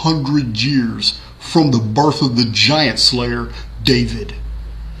 600 years from the birth of the giant slayer, David.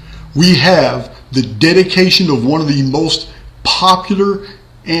 We have the dedication of one of the most popular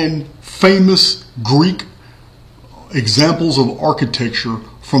and famous Greek examples of architecture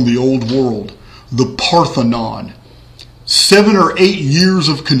from the old world, the Parthenon. 7 or 8 years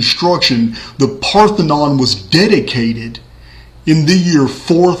of construction, the Parthenon was dedicated in the year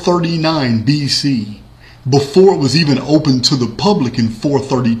 439 BC, before it was even opened to the public in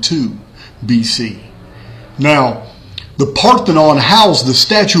 432 BC. Now, the Parthenon housed the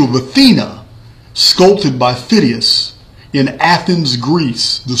statue of Athena, sculpted by Phidias in Athens,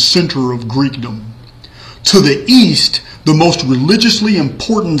 Greece, the center of Greekdom. To the east, the most religiously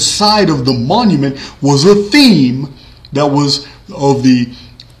important side of the monument was a theme that was of the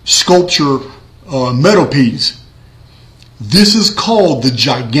sculpture metopes. This is called the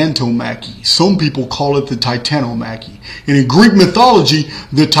Gigantomachy. Some people call it the Titanomachy. And in Greek mythology,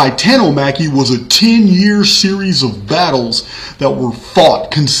 the Titanomachy was a 10-year series of battles that were fought,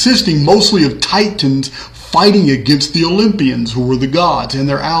 consisting mostly of Titans fighting against the Olympians, who were the gods, and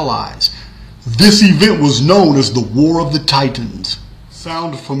their allies. This event was known as the War of the Titans.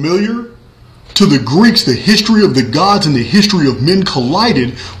 Sound familiar? To the Greeks, the history of the gods and the history of men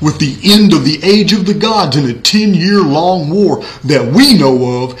collided with the end of the age of the gods in a 10-year-long war that we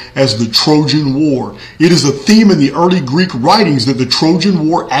know of as the Trojan War. It is a theme in the early Greek writings that the Trojan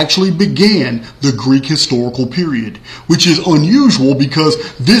War actually began the Greek historical period, which is unusual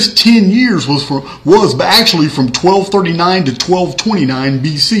because this 10 years was actually from 1239 to 1229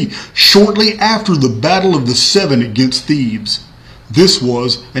 BC, shortly after the Battle of the Seven against Thebes. This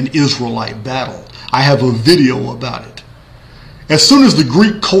was an Israelite battle. I have a video about it. As soon as the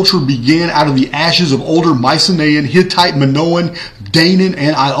Greek culture began out of the ashes of older Mycenaean, Hittite, Minoan, Danaan,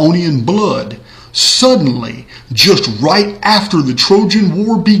 and Ionian blood, suddenly, just right after the Trojan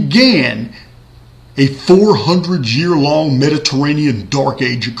War began, a 400-year-long Mediterranean Dark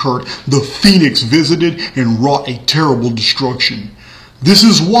Age occurred. The Phoenix visited and wrought a terrible destruction. This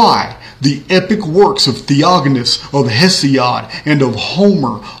is why the epic works of Theognis, of Hesiod, and of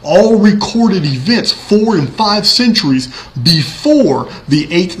Homer all recorded events 4 and 5 centuries before the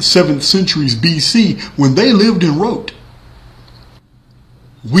 8th, 7th centuries BC when they lived and wrote.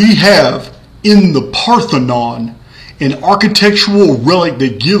 We have in the Parthenon an architectural relic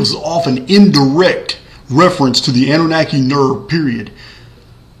that gives off an indirect reference to the Anunnaki Ner period.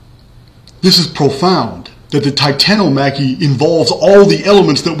 This is profound, that the Titanomachy involves all the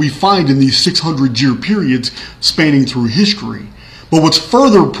elements that we find in these 600-year periods spanning through history. But what's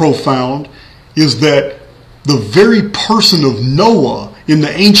further profound is that the very person of Noah in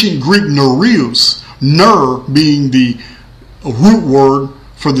the ancient Greek Nereus, Ner being the root word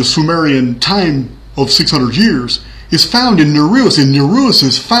for the Sumerian time of 600 years, is found in Nereus, and Nereus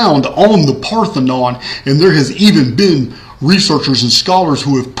is found on the Parthenon, and there has even been researchers and scholars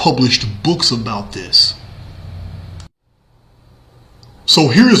who have published books about this. So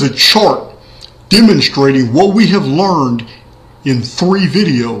here is a chart demonstrating what we have learned in 3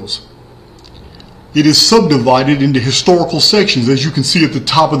 videos. It is subdivided into historical sections, as you can see at the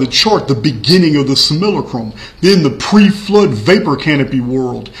top of the chart, the beginning of the simulacrum, then the pre-flood Vapor Canopy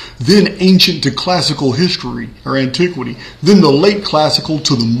world, then ancient to classical history or antiquity, then the late classical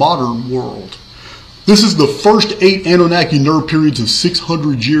to the modern world. This is the first 8 Anunnaki Ner periods of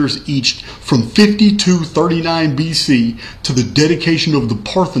 600 years each, from 5239 BC to the dedication of the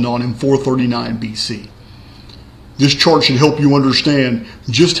Parthenon in 439 BC. This chart should help you understand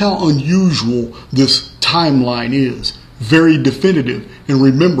just how unusual this timeline is. Very definitive. And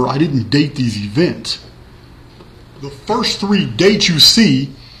remember, I didn't date these events. The first 3 dates you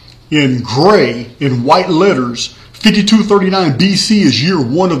see in gray, in white letters, 5239 BC is year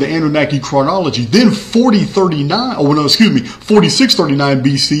 1 of the Anunnaki chronology. Then 4639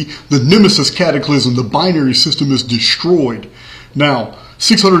 BC, the Nemesis cataclysm, the binary system is destroyed. Now,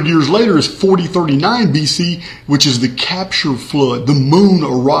 600 years later is 4039 BC, which is the capture flood. The moon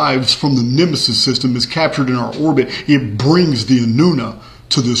arrives from the Nemesis system, is captured in our orbit. It brings the Anunna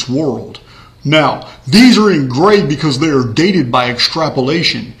to this world. Now, these are in gray because they are dated by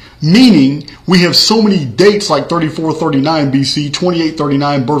extrapolation, meaning we have so many dates like 3439 BC,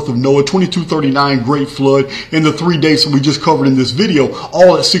 2839 birth of Noah, 2239 Great Flood, and the 3 dates that we just covered in this video,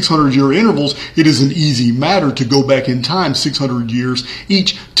 all at 600-year intervals. It is an easy matter to go back in time 600 years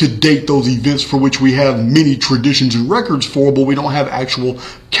each to date those events for which we have many traditions and records for, but we don't have actual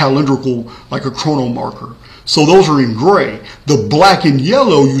calendrical, like a chrono marker. So those are in gray. The black and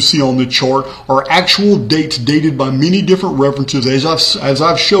yellow you see on the chart are actual dates dated by many different references, as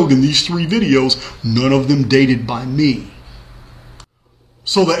I've showed in these 3 videos, none of them dated by me.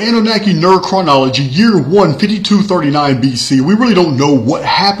 So the Anunnaki Ner chronology, year 1, 5239 BC, we really don't know what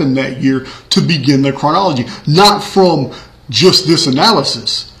happened that year to begin the chronology, not from just this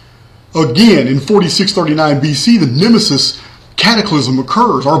analysis. Again, in 4639 BC, the Nemesis cataclysm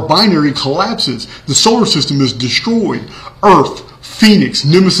occurs. Our binary collapses. The solar system is destroyed. Earth, Phoenix,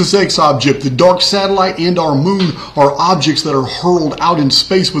 Nemesis X object, the dark satellite, and our moon are objects that are hurled out in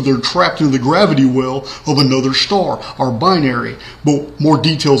space, but they're trapped in the gravity well of another star, our binary. But more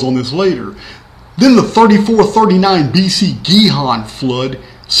details on this later. Then the 3439 BC Gihon flood,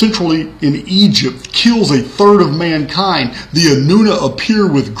 centrally in Egypt, kills 1/3 of mankind. The Anunna appear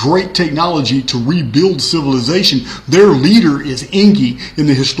with great technology to rebuild civilization. Their leader is Enki in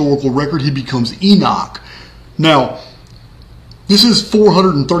the historical record. He becomes Enoch. Now, This is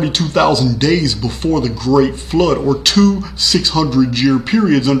 432,000 days before the Great Flood, or two 600-year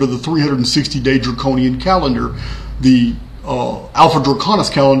periods under the 360-day Draconian calendar, the Alpha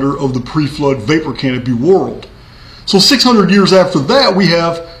Draconis calendar of the pre-flood Vapor Canopy world. So 600 years after that, we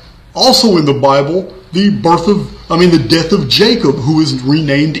have also in the Bible the death of Jacob, who is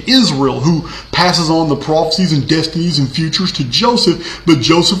renamed Israel, who passes on the prophecies and destinies and futures to Joseph, but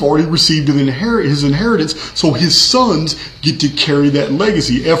Joseph already received his inheritance, so his sons get to carry that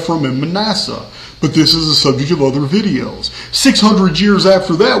legacy, Ephraim and Manasseh. But this is the subject of other videos. 600 years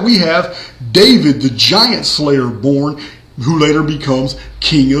after that, we have David, the giant slayer, born, who later becomes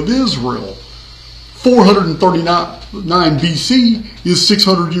king of Israel. 439 BC is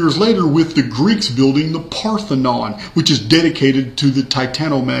 600 years later, with the Greeks building the Parthenon, which is dedicated to the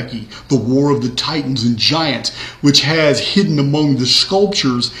Titanomachy, the war of the Titans and Giants, which has hidden among the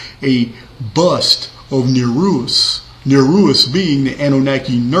sculptures a bust of Nereus. Nereus being the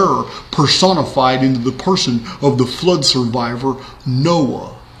Anunnaki Ner, personified into the person of the flood survivor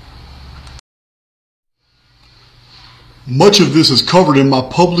Noah. Much of this is covered in my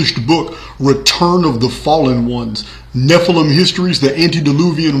published book, Return of the Fallen Ones, Nephilim Histories, the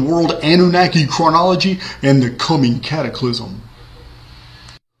Antediluvian World, Anunnaki Chronology, and the Coming Cataclysm.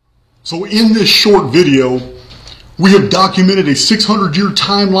 So in this short video, we have documented a 600-year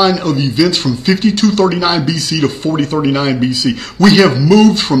timeline of events from 5239 BC to 4039 BC. We have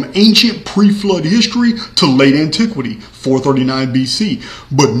moved from ancient pre-flood history to late antiquity, 439 BC.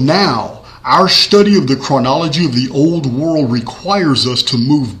 But now, our study of the chronology of the old world requires us to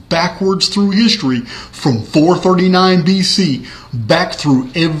move backwards through history from 439 BC back through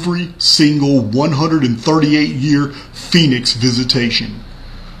every single 138-year Phoenix visitation.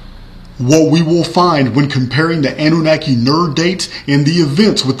 What we will find when comparing the Anunnaki Ner dates and the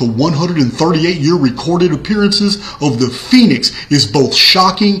events with the 138-year recorded appearances of the Phoenix is both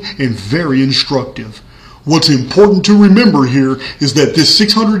shocking and very instructive. What's important to remember here is that this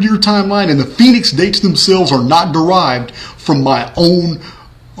 600-year timeline and the Phoenix dates themselves are not derived from my own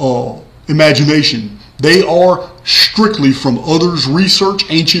imagination. They are strictly from others' research,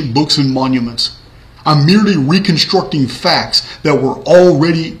 ancient books, and monuments. I'm merely reconstructing facts that were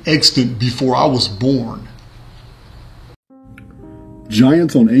already extant before I was born.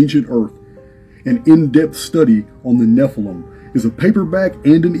 Giants on Ancient Earth, an in-depth study on the Nephilim, is a paperback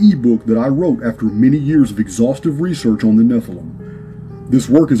and an ebook that I wrote after many years of exhaustive research on the Nephilim. This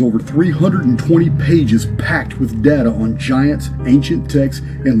work is over 320 pages packed with data on giants, ancient texts,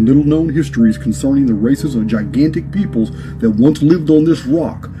 and little-known histories concerning the races of gigantic peoples that once lived on this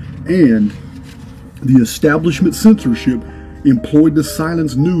rock, and the establishment censorship employed to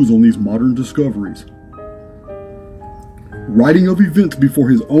silence news on these modern discoveries. Writing of events before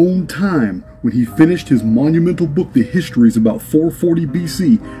his own time, when he finished his monumental book, The Histories, about 440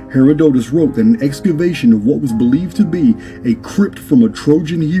 BC, Herodotus wrote that an excavation of what was believed to be a crypt from a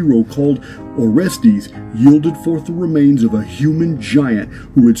Trojan hero called Orestes yielded forth the remains of a human giant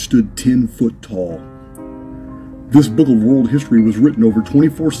who had stood 10 foot tall. This book of world history was written over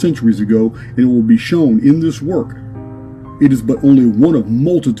 24 centuries ago, and it will be shown in this work. It is but only one of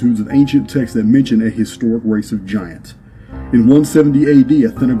multitudes of ancient texts that mention a historic race of giants. In 170 AD,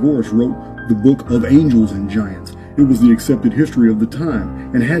 Athenagoras wrote the Book of Angels and Giants. It was the accepted history of the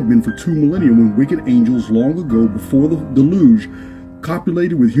time, and had been for 2 millennia, when wicked angels long ago before the deluge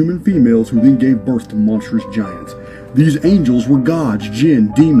copulated with human females who then gave birth to monstrous giants. These angels were gods,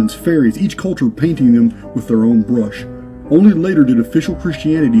 jinn, demons, fairies, each culture painting them with their own brush. Only later did official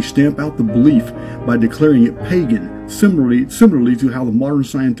Christianity stamp out the belief by declaring it pagan, similarly to how the modern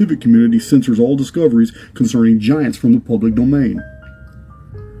scientific community censors all discoveries concerning giants from the public domain.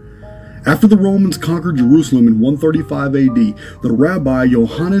 After the Romans conquered Jerusalem in 135 AD, the rabbi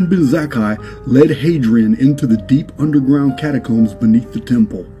Yohanan ben Zakkai led Hadrian into the deep underground catacombs beneath the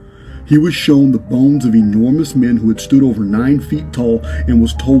temple. He was shown the bones of enormous men who had stood over 9 feet tall, and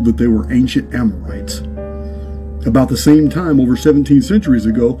was told that they were ancient Amorites. About the same time, over 17 centuries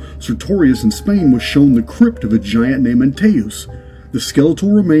ago, Sertorius in Spain was shown the crypt of a giant named Antaeus, the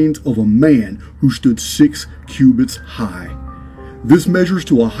skeletal remains of a man who stood 6 cubits high. This measures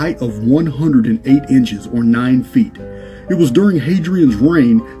to a height of 108 inches, or 9 feet. It was during Hadrian's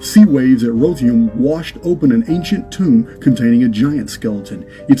reign, sea waves at Rothium washed open an ancient tomb containing a giant skeleton.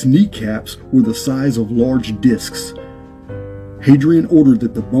 Its kneecaps were the size of large discs. Hadrian ordered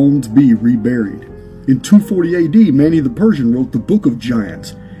that the bones be reburied. In 240 AD, Mani the Persian wrote the Book of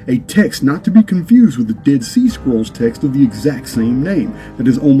Giants, a text not to be confused with the Dead Sea Scrolls text of the exact same name that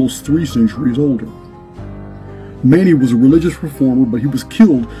is almost 3 centuries older. Mani was a religious reformer, but he was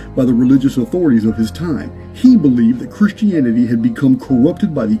killed by the religious authorities of his time. He believed that Christianity had become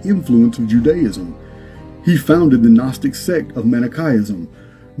corrupted by the influence of Judaism. He founded the Gnostic sect of Manichaeism.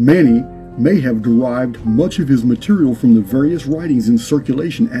 Mani may have derived much of his material from the various writings in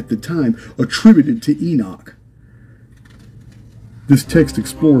circulation at the time attributed to Enoch. This text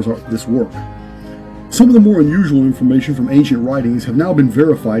explores this work. Some of the more unusual information from ancient writings have now been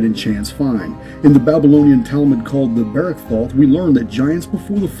verified in chance find. In the Babylonian Talmud called the Barakhthoth, we learn that giants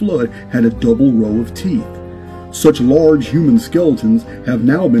before the flood had a double row of teeth. Such large human skeletons have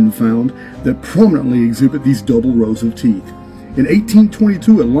now been found that prominently exhibit these double rows of teeth. In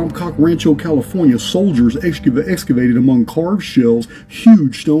 1822 at Lompoc Rancho, California, soldiers excavated among carved shells,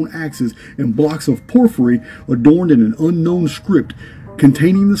 huge stone axes, and blocks of porphyry adorned in an unknown script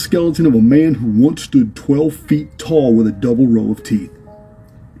containing the skeleton of a man who once stood 12 feet tall with a double row of teeth.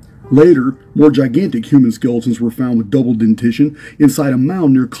 Later, more gigantic human skeletons were found with double dentition inside a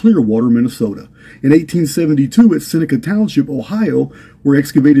mound near Clearwater, Minnesota. In 1872 at Seneca Township, Ohio, were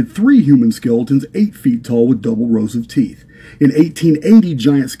excavated 3 human skeletons 8 feet tall with double rows of teeth. In 1880,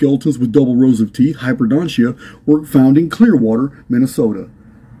 giant skeletons with double rows of teeth, hyperdontia, were found in Clearwater, Minnesota.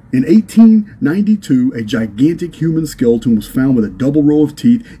 In 1892, a gigantic human skeleton was found with a double row of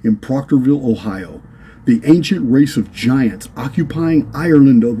teeth in Proctorville, Ohio. The ancient race of giants occupying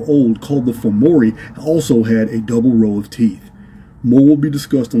Ireland of old, called the Fomori, also had a double row of teeth. More will be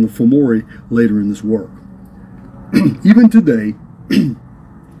discussed on the Fomori later in this work. Even today,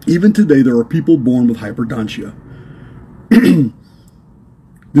 there are people born with hyperdontia.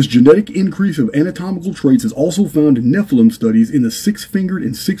 This genetic increase of anatomical traits is also found in Nephilim studies in the 6-fingered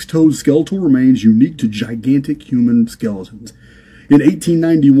and 6-toed skeletal remains unique to gigantic human skeletons. In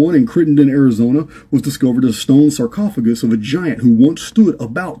 1891, in Crittenden, Arizona, was discovered a stone sarcophagus of a giant who once stood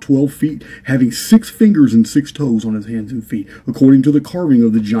about 12 feet, having 6 fingers and 6 toes on his hands and feet, according to the carving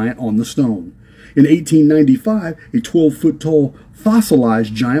of the giant on the stone. In 1895, a 12-foot tall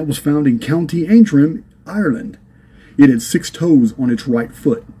fossilized giant was found in County Antrim, Ireland. It had 6 toes on its right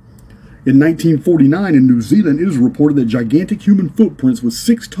foot. In 1949, in New Zealand, it is reported that gigantic human footprints with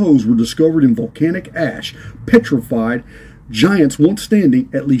 6 toes were discovered in volcanic ash, petrified giants once standing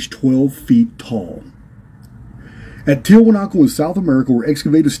at least 12 feet tall. At Tiwanaku in South America were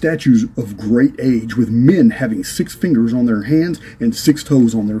excavated statues of great age, with men having 6 fingers on their hands and 6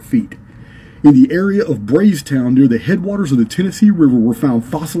 toes on their feet. In the area of Braystown, near the headwaters of the Tennessee River, were found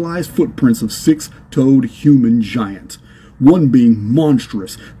fossilized footprints of 6-toed human giants, one being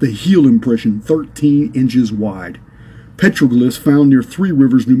monstrous, the heel impression 13 inches wide. Petroglyphs found near Three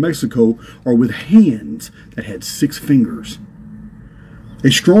Rivers, New Mexico, are with hands that had 6 fingers.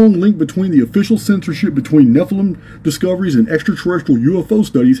 A strong link between the official censorship between Nephilim discoveries and extraterrestrial UFO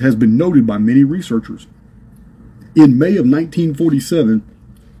studies has been noted by many researchers. In May of 1947,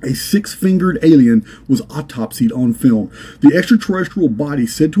 a 6-fingered alien was autopsied on film. The extraterrestrial body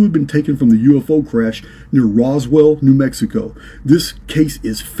said to have been taken from the UFO crash near Roswell, New Mexico. This case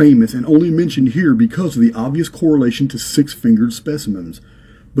is famous and only mentioned here because of the obvious correlation to 6-fingered specimens.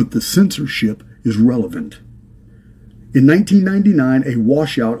 But the censorship is relevant. In 1999, a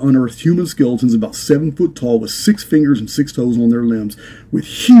washout unearthed human skeletons about 7 foot tall with 6 fingers and 6 toes on their limbs, with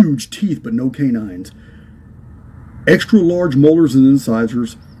huge teeth but no canines. Extra large molars and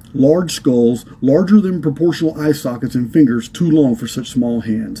incisors, large skulls, larger than proportional eye sockets, and fingers too long for such small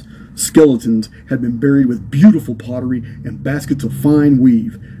hands. Skeletons had been buried with beautiful pottery and baskets of fine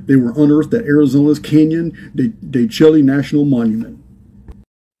weave. They were unearthed at Arizona's Canyon de Chelly National Monument.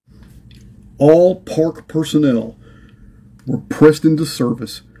 All park personnel were pressed into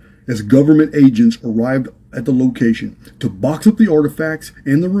service as government agents arrived at the location to box up the artifacts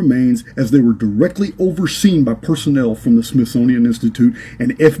and the remains, as they were directly overseen by personnel from the Smithsonian Institute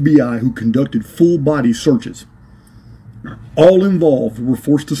and FBI who conducted full-body searches. All involved were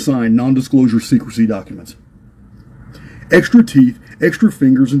forced to sign non-disclosure secrecy documents. Extra teeth, extra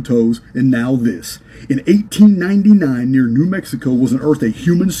fingers and toes, and now this. In 1899, near New Mexico, was unearthed a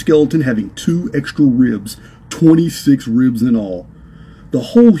human skeleton having 2 extra ribs, 26 ribs in all. The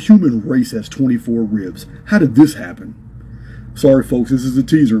whole human race has 24 ribs. How did this happen? Sorry folks, this is a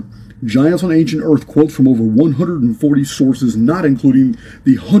teaser. Giants on Ancient Earth quotes from over 140 sources, not including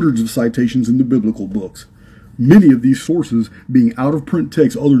the hundreds of citations in the biblical books. Many of these sources being out-of-print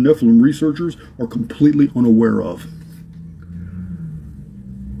texts other Nephilim researchers are completely unaware of.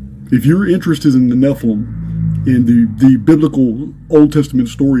 If you're interested in the Nephilim, in the biblical Old Testament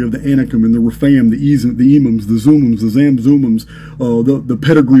story of the Anakim and the Rephaim, the Emams, the Zumams, the Zamzumams, the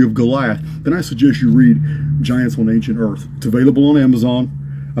pedigree of Goliath, then I suggest you read Giants on Ancient Earth. It's available on Amazon.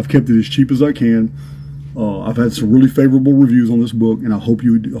 I've kept it as cheap as I can. I've had some really favorable reviews on this book, and I hope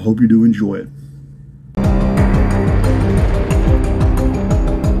you do enjoy it.